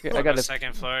 I got a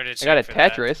second floor to check got a for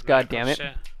that Tetris, God medical damn it.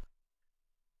 shit.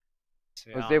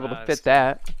 So I was we able all to know fit it's-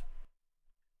 that.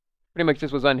 Pretty much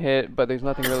just was unhit, but there's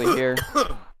nothing really here.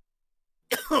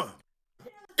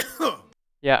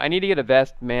 Yeah, I need to get a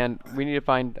vest, man. We need to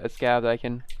find a scav that I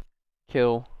can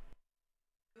kill.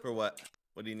 For what?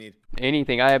 What do you need?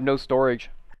 Anything. I have no storage.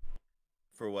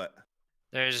 For what?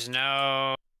 There's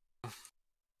no. To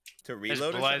There's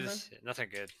reload or blood. something? Nothing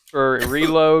good. For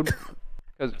reload,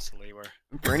 That's leeway.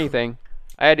 for anything.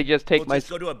 I had to just take Well, my... just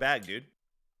go to a bag, dude.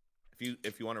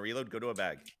 If you want to reload, go to a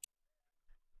bag.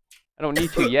 I don't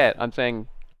need to yet. I'm saying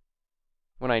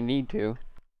when I need to.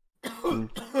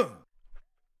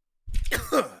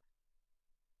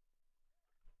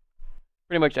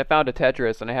 Pretty much, I found a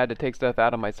Tetris and I had to take stuff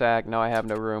out of my sack. Now I have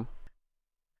no room.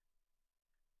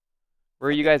 Where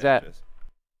are you guys at?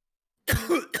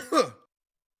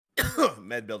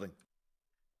 Med building.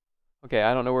 Okay,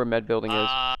 I don't know where med building is.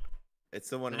 It's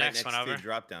the one The right next next one to over.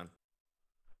 drop down.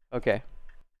 Okay.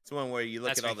 It's the one where you look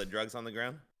That's at all me. the drugs on the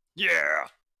ground. Yeah.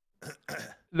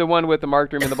 The one with the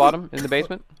marked room in the bottom, in the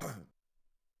basement?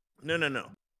 No.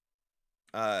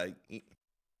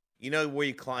 You know where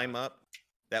you climb up?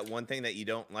 That one thing that you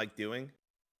don't like doing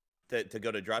to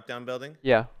go to drop down building?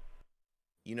 Yeah.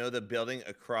 You know the building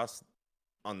across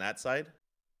on that side?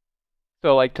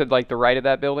 So, like, to like the right of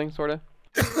that building, sort of?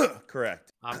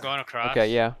 Correct. I'm going across.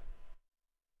 Okay, yeah.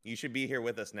 You should be here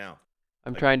with us now.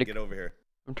 I'm Like, trying to... get over here.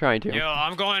 I'm trying to. Yo,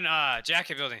 I'm going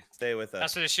jacket building. Stay with That's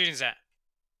us. where the shooting's at.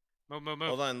 Move.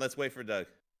 Hold on, let's wait for Doug.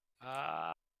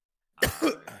 I'm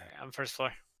first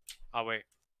floor. I'll wait.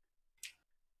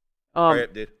 Hurry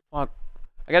up, dude. I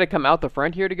gotta come out the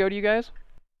front here to go to you guys?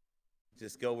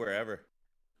 Just go wherever.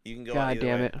 You can go God either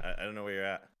damn way. it. I don't know where you're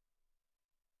at.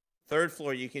 3rd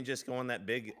floor, you can just go on that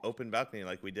big open balcony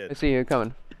like we I did. see you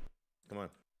coming. Come on.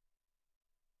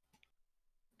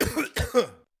 What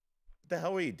the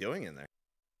hell were you doing in there?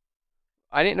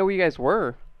 I didn't know where you guys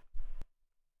were.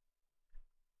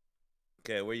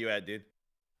 Okay, where you at, dude?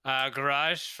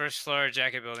 Garage, first floor,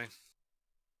 jacket building.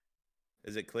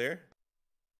 Is it clear?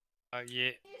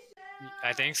 Yeah,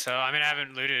 I think so. I mean, I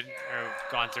haven't looted or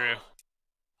gone through.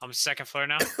 I'm second floor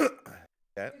now.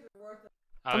 Okay.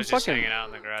 I I'm was just fucking- hanging out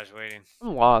in the garage waiting.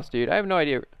 I'm lost, dude. I have no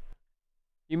idea.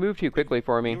 You moved too quickly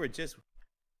for me. You were just...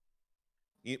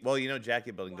 well, you know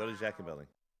jacket building. Go to jacket building.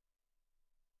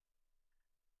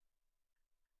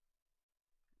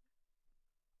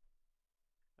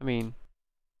 I mean...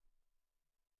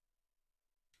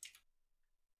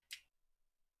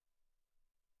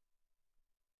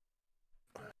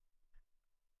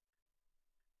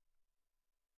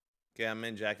 Okay, I'm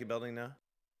in Jackie building now.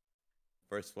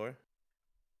 First floor.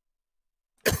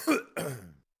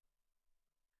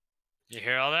 You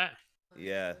hear all that?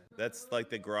 Yeah, that's like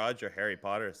the garage or Harry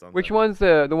Potter or something. Which one's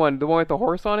the one with the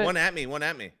horse on it? One at me. One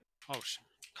at me. Oh,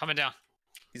 coming down.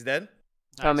 He's dead.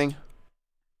 Nice. Coming.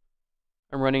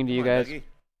 I'm running to Come you on, guys. Dougie.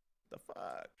 The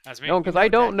fuck, That's me. No, because You I know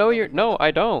don't know Jackie your. building, No, brother?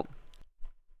 I don't.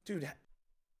 dude.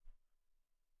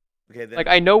 Okay, then. Like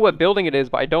I know what building it is,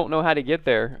 but I don't know how to get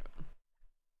there.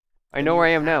 I then know where I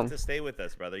you am now. have to stay with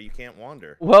us, brother. You can't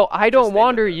wander. Well, I Just don't stay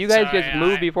wander. with us. You guys Sorry, just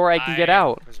move before I can get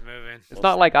out. was moving. It's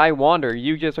not like I wander.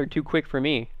 You just are too quick for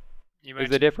me. You There's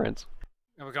might. a difference.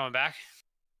 Are we going back?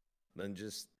 Then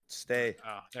just stay.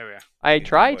 Oh, there we are. I Good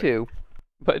try boy. to,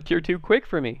 but you're too quick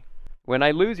for me. When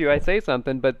I lose you, I say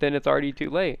something, but then it's already too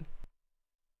late.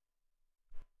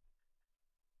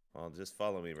 Well, just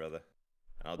follow me, brother.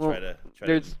 I'll Well, try to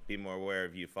there's- be more aware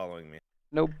of you following me.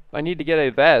 Nope. I need to get a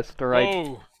vest, or I.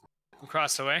 Whoa!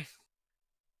 Across the way.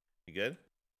 You good?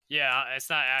 Yeah, it's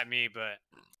not at me, but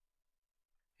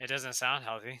it doesn't sound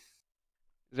healthy.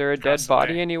 Is there a across dead the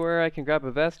body way. anywhere I can grab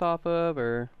a vest off of,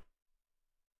 or?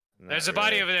 There's a Not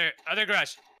body really. over there. Other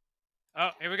garage.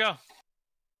 Oh, here we go.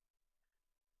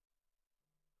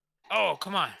 Oh,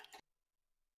 come on.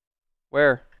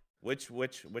 Where? Which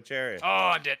area? Oh,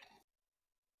 I'm dead.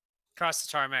 Across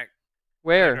the tarmac. Other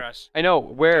Where? garage. I know.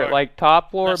 Where? Door. Like top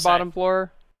floor, Left side. bottom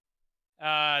floor?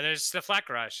 There's the flat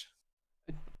garage.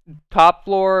 Top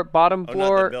floor, bottom Oh, not the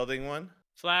floor. building one.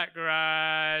 Flat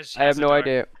garage. I have has a no door.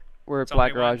 idea where It's flat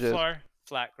only one garage is. floor.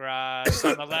 Flat garage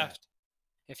on the left.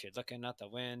 If you're looking out the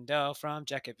window from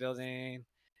Jacket Building,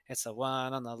 it's the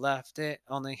one on the left. It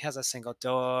only has a single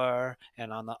door,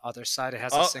 and on the other side it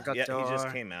has a single yeah, door. he just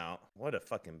came out. What a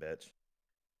fucking bitch.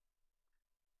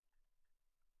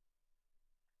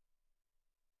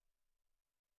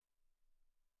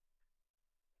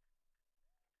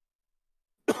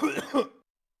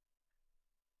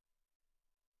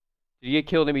 Did you get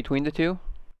killed in between the two?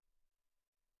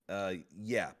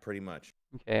 Yeah, pretty much.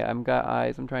 Okay, I've got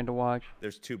eyes. I'm trying to watch.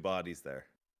 There's two bodies there.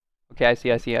 Okay, I see.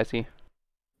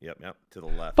 Yep, to the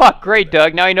left. Fuck, great,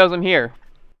 Doug. Now he knows I'm here.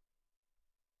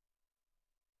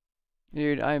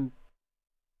 Dude,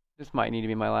 this might need to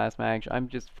be my last match. I'm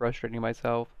just frustrating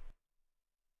myself.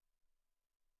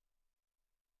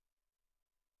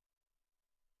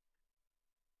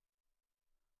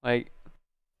 Like,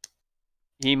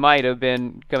 he might have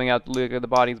been coming out to look at the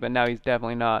bodies, but now he's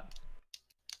definitely not.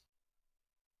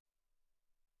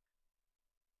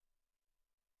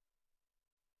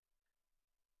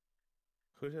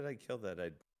 Who did I kill that? I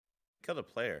killed a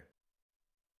player.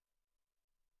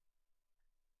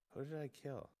 Who did I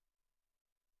kill?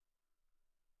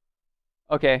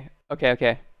 Okay.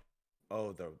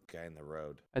 Oh, the guy in the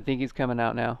road. I think he's coming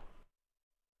out now.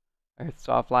 I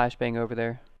saw a flashbang over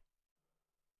there.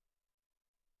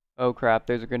 Oh crap,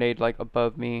 there's a grenade like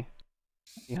above me.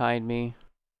 Behind me.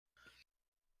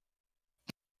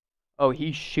 Oh,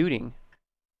 he's shooting.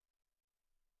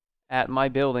 At my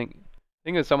building. I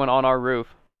think there's someone on our roof.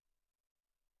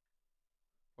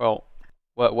 Well,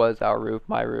 what was our roof?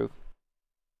 My roof.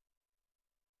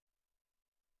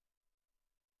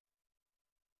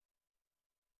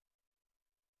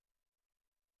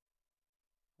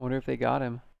 Wonder if they got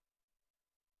him.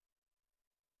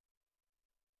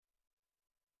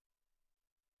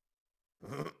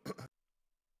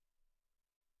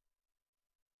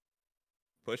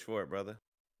 Push for it, brother.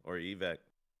 Or evac.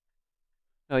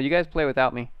 No, you guys play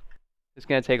without me. It's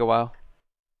gonna take a while.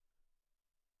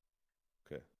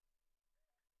 Okay.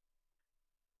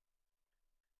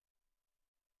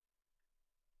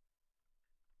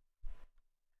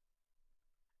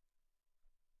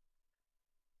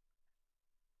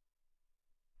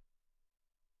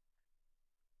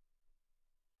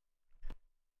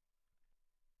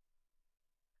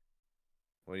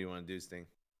 What do you want to do, Sting?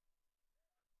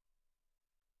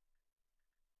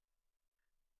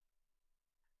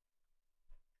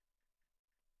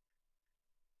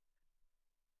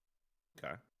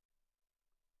 Okay.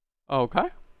 Okay.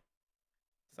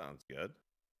 Sounds good.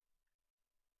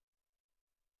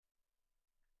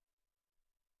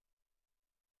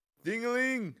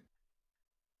 Ding-a-ling!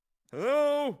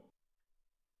 Hello? Alright,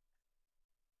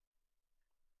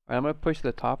 I'm gonna push to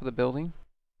the top of the building.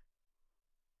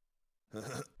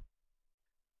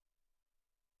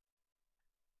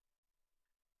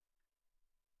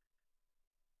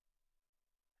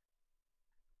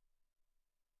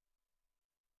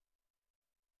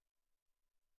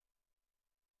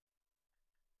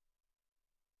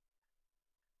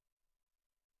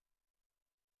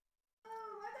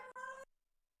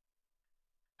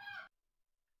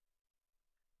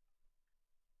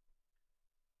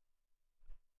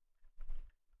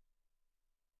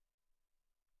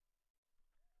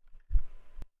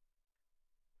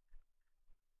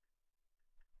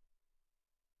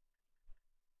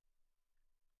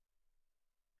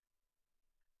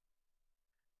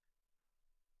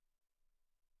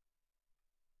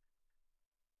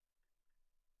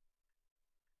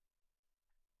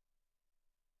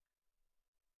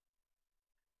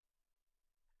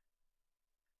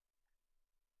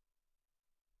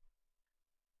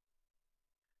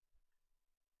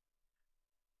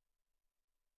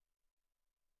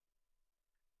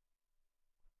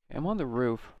 I'm on the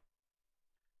roof.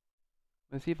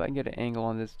 Let's see if I can get an angle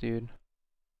on this dude.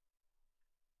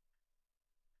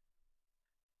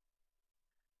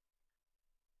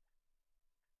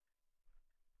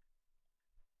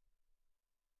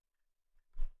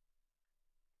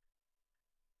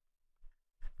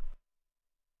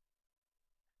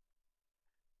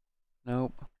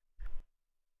 Nope.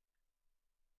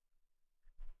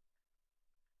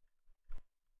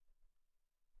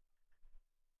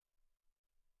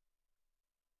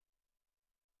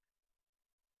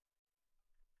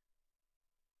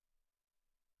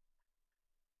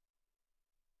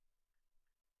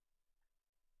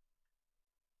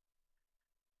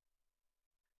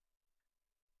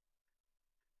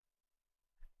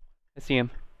 I see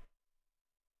him.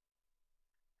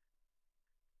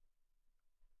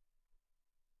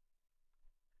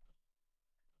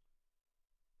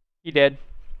 He dead.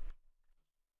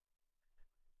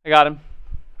 I got him.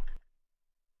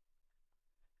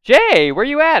 Jay, where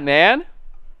you at, man?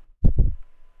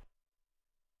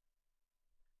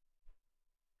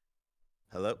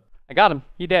 Hello? I got him.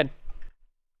 He dead.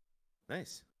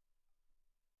 Nice.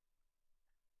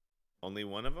 Only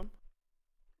one of them?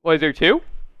 Was there two?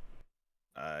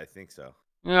 I think so.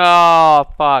 Oh,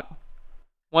 fuck.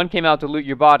 One came out to loot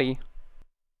your body.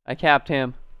 I capped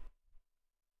him.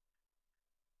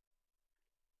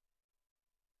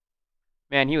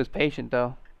 Man, he was patient,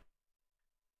 though.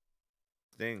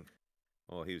 Dang.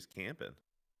 Well, he was camping.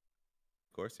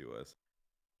 Of course he was.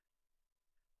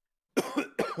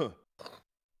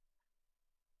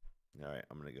 Alright,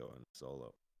 I'm gonna go in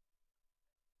solo.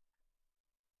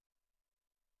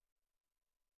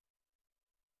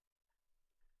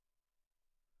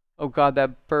 Oh god,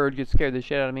 that bird just scared the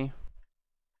shit out of me.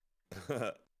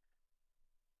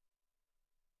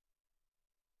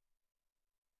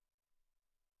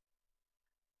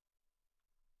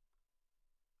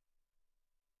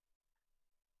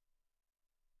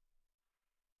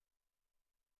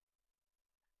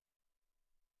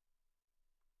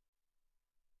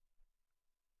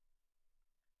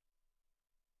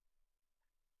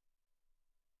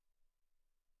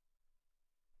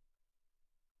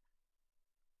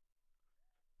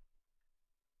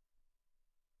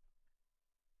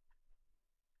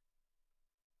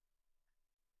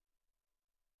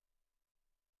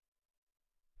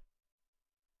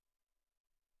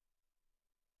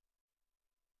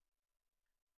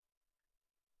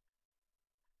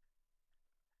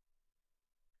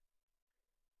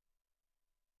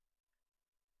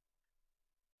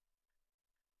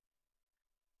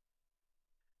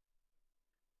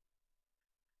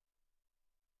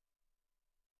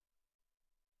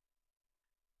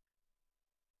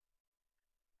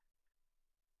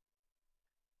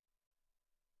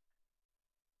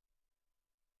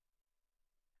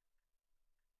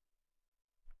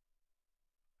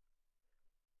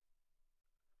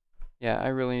 Yeah, I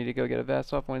really need to go get a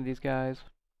vest off one of these guys.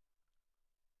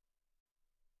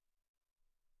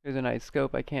 There's a nice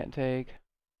scope I can't take.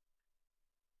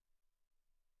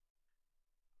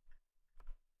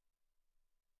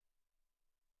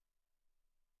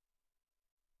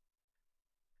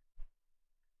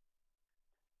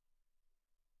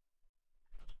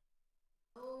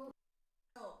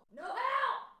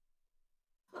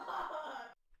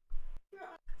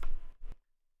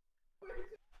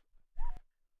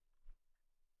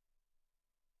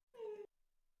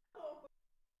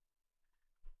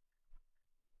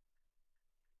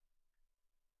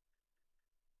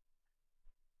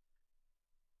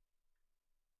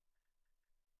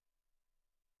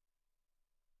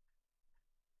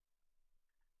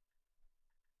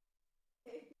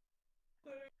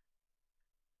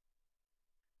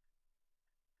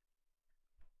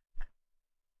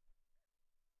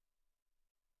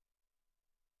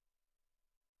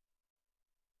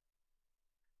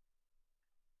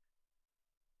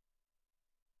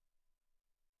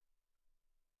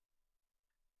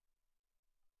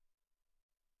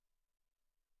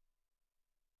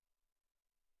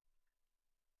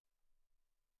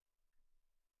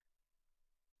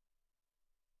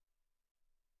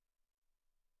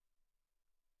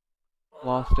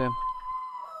 Lost him.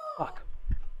 Fuck.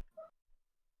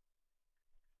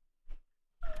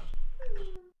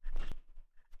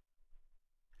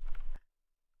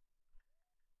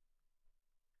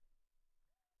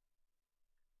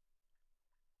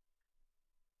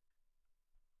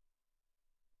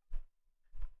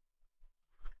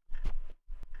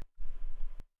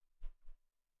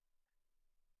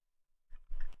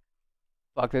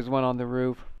 Fuck, there's one on the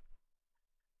roof.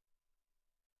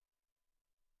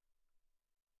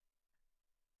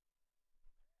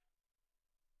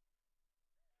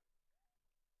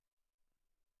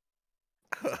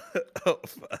 Oh,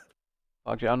 fuck.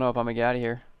 Fuck, dude, I don't know if I'm gonna get out of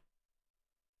here.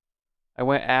 I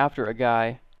went after a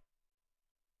guy.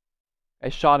 I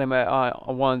shot him at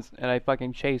once, and I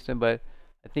fucking chased him, but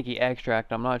I think he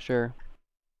extracted. I'm not sure.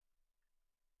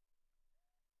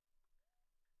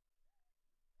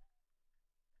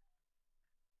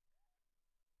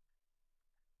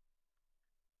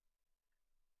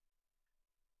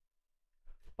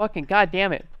 Fucking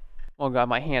goddamn it! Oh god,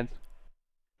 my hands.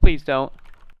 Please don't.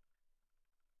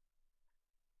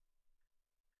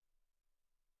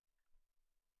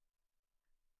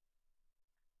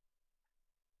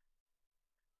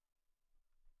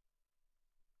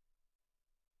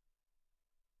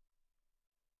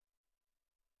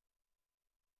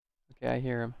 Okay, I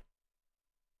hear him.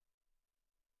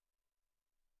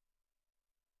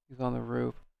 He's on the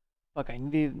roof. Fuck, I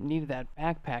needed that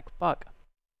backpack. Fuck.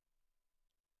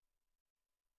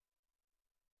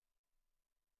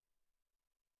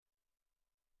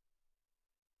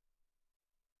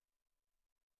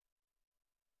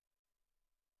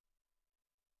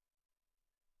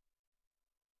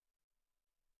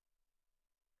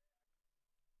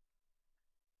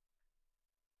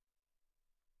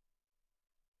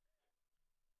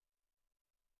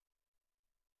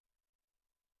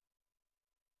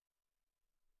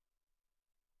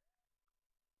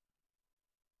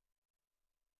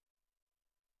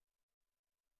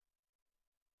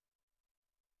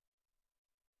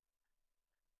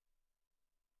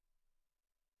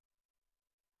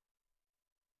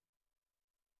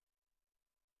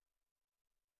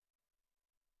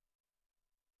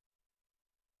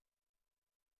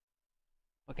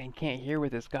 Fucking can't hear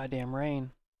with this goddamn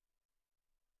rain.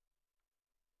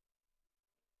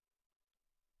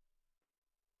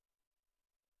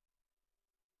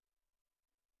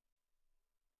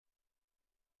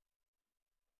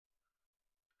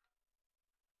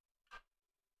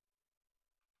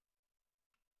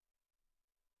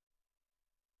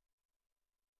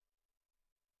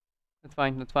 That's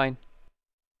fine, that's fine.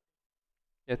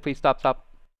 Yeah, please stop, stop.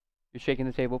 You're shaking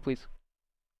the table, please.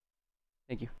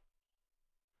 Thank you.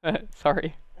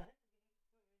 Sorry.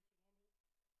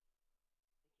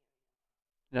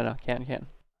 No, can't. Yeah,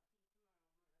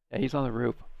 he's on the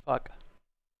roof. Fuck.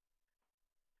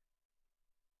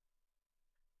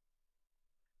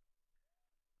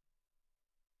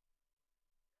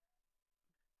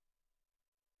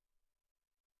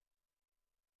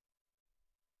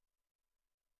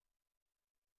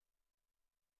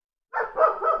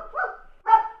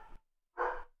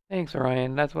 Thanks,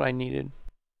 Orion. That's what I needed.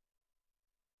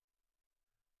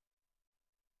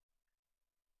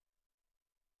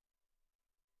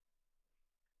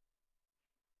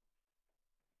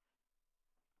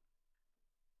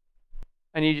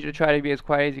 I need you to try to be as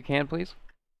quiet as you can, please.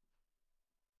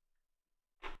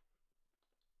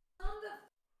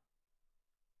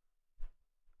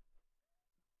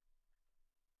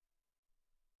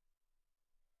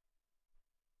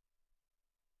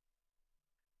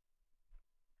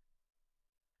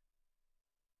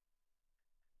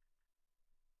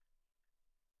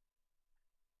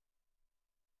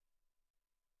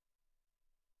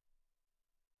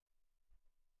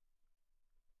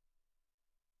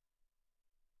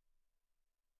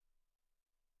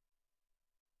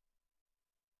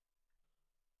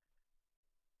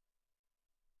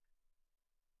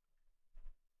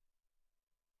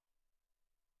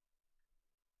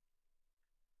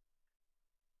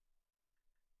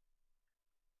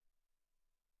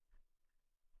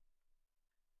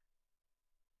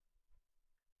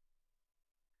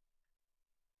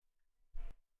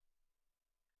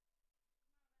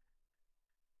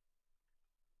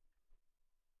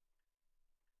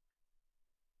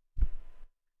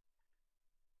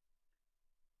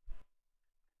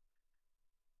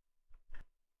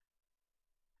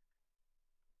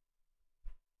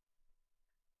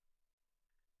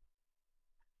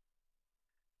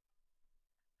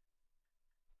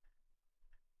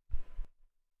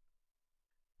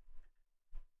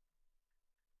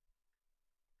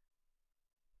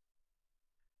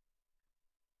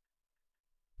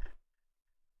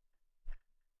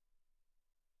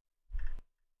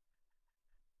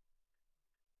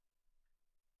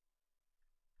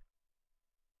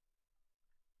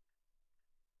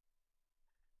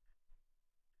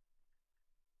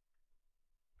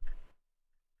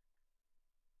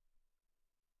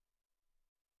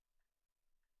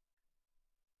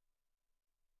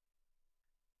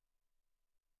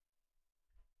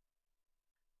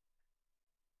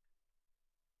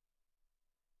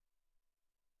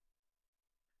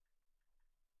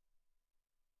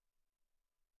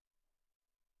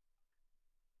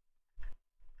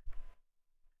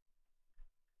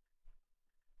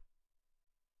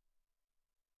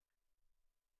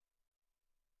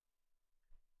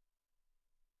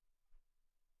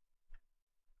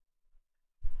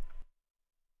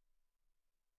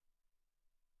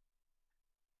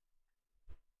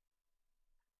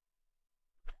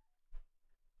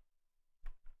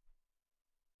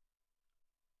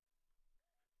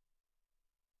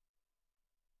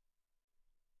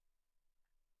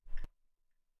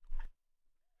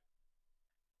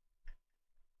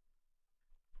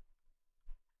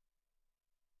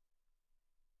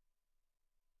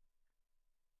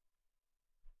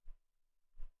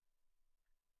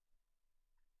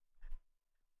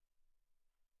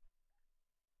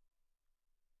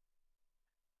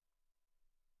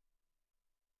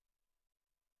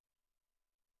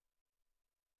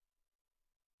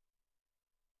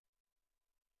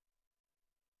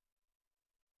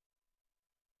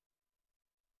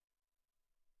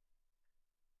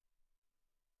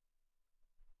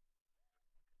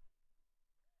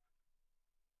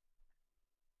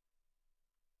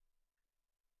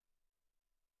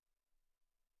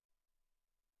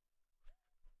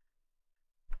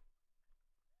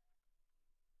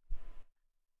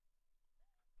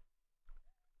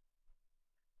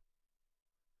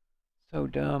 So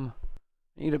dumb.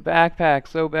 I need a backpack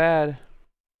so bad.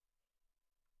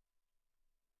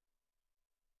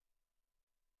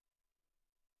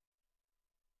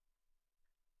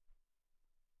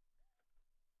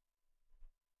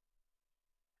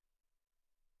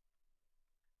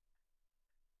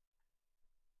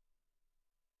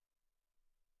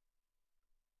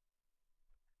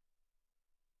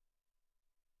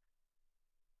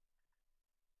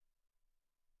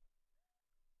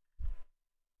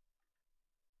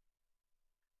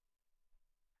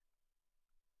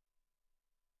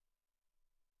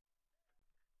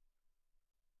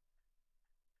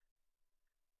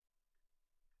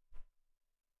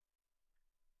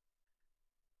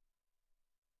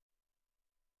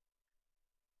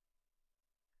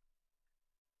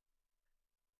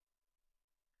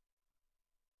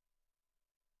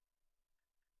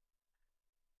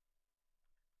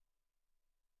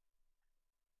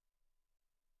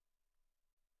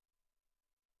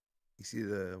 You see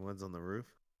the ones on the roof?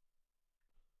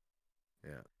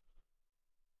 Yeah.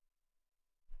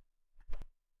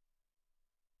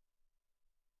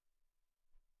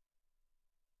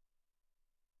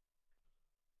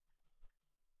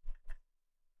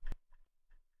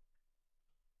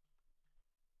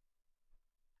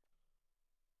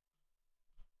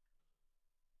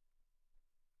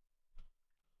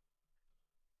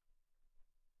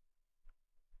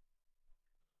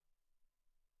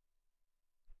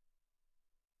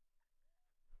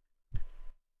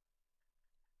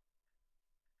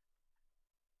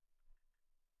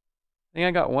 I think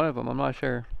I got one of them. I'm not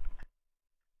sure.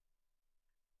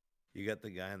 You got the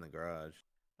guy in the garage.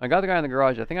 I got the guy in the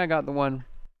garage. I think I got the one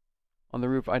on the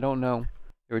roof. I don't know.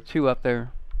 There were two up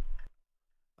there.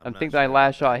 I I'm not think sure that about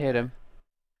last that shot hit guy. him.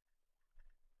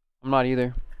 I'm not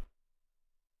either.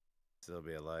 Still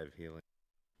be alive healing.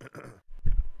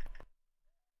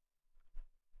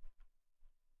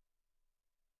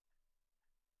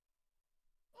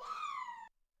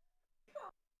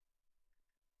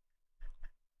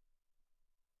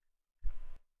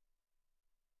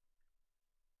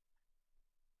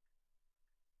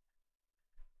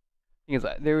 Because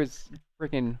there was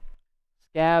freaking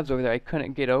scabs over there. I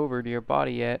couldn't get over to your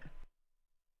body yet.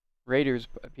 Raiders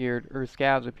appeared, or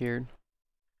scabs appeared.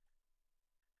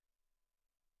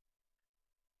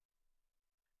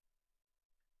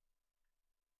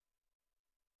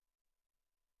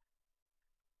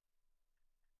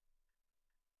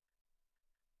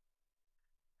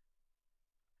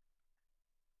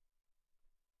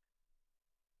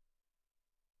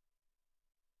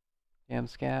 Damn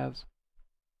scabs.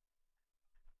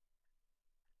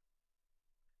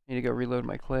 Need to go reload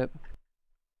my clip.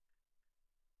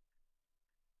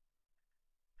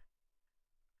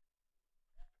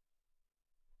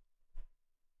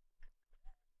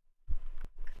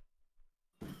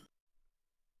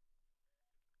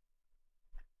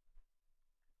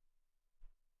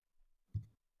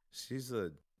 She's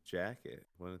a jacket.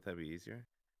 Wouldn't that be easier?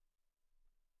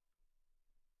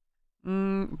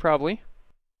 Probably.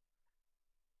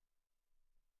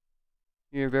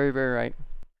 You're very, very right.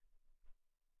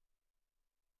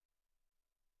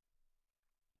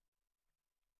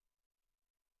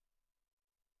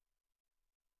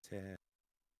 Yeah.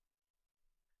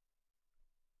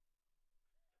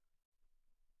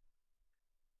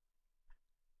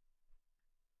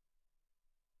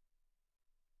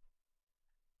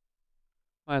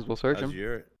 Might as well search How's him.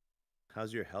 your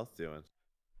How's your health doing?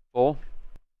 Full.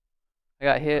 I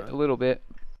got hit Huh? a little bit,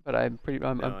 but I'm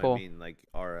No, I full. mean like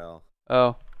RL.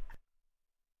 Oh.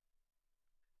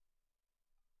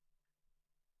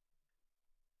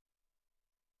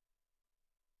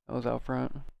 That was out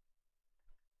front.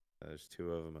 There's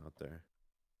two of them out there.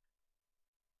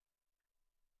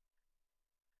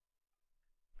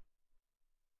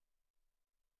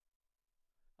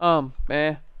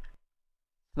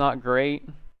 It's not great.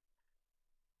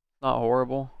 It's not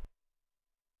horrible.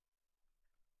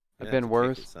 You I've have been to kick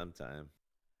worse. it sometime.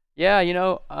 Yeah,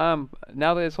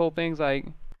 now that this whole thing's like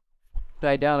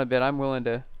died down a bit, I'm willing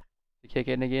to kick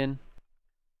it again.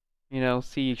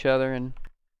 See each other and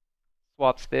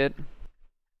swap spit.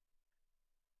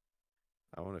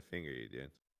 I want to finger you,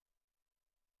 dude.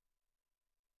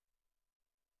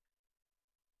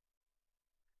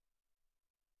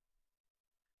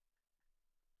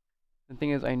 The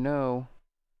thing is, I know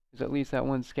there's at least that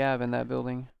one scab in that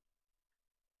building.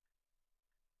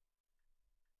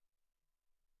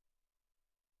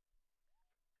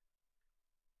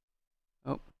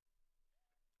 Oh,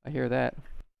 I hear that.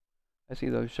 I see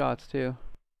those shots too.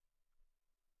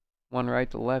 One right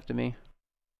to the left of me.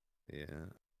 Yeah.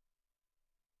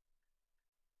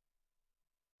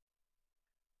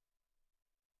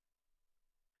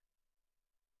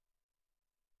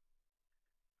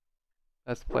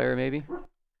 That's the player, maybe. What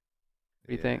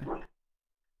do you think?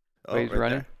 Oh, He's right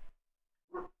running.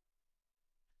 there.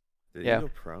 Did Yeah. he go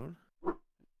prone?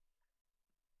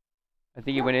 I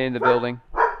think he went in the building.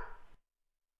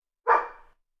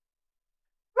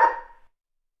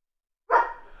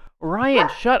 Orion,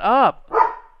 shut up!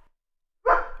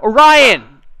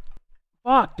 Orion!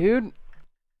 Fuck, dude.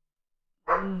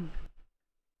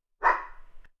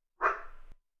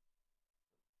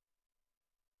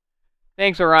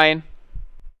 Thanks, Orion.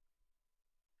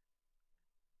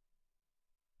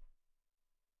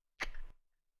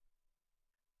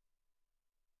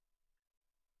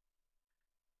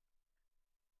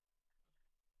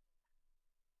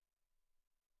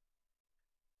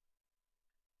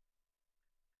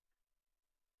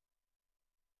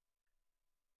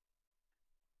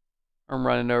 I'm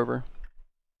running over.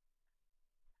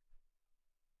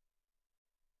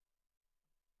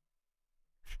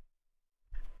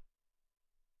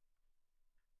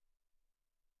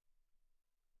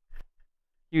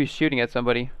 He was shooting at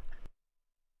somebody.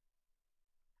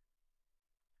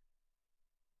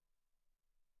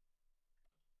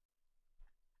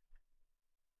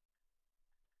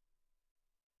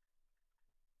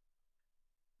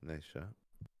 Nice shot.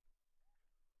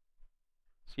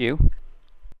 It's you.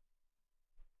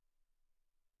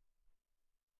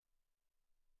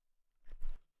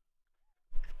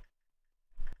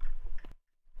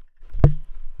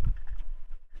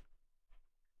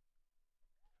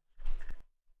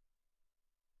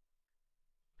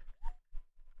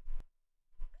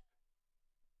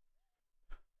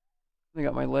 I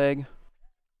got my leg.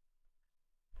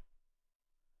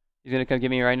 He's gonna come get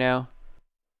me right now.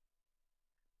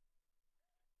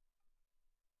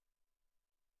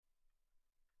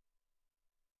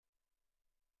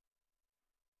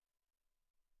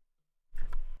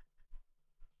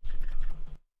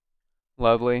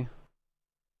 Lovely.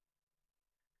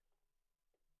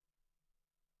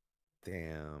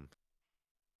 Damn.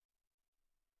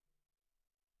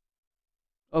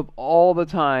 Of all the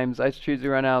times I choose to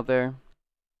run out there.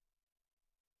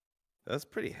 That's a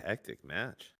pretty hectic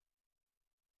match.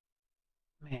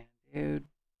 Man, dude.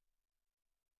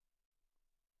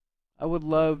 I would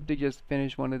love to just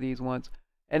finish one of these once.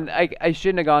 And I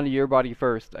shouldn't have gone to your body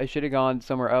first. I should have gone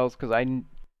somewhere else because I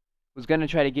was going to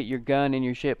try to get your gun and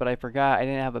your shit, but I forgot I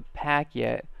didn't have a pack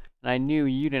yet. And I knew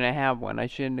you didn't have one. I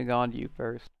shouldn't have gone to you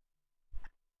first.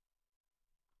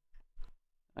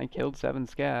 I killed 7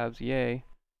 scavs. Yay.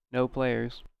 No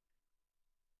players.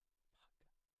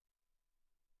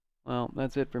 Well,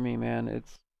 that's it for me, man.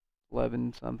 It's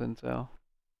 11 something, so.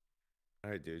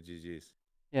 Alright, dude. GG's.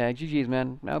 Yeah, GG's,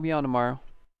 man. I'll be on tomorrow.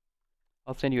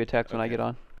 I'll send you a text when I Okay. get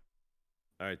on.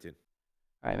 Alright, dude.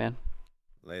 Alright, man.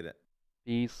 Later.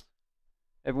 Peace.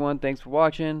 Everyone, thanks for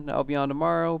watching. I'll be on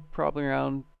tomorrow, probably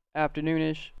around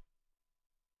afternoonish.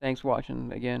 Thanks for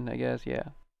watching again, I guess. Yeah.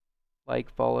 Like,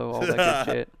 follow, all that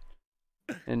good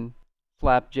shit. And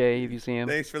slap Jay if you see him.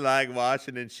 Thanks for like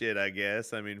watching and shit, I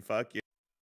guess. I mean, fuck you.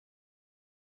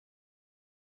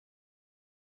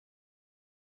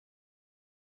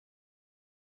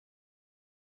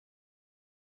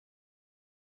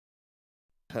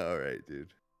 Alright,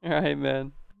 dude. Alright,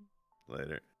 man.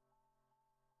 Later.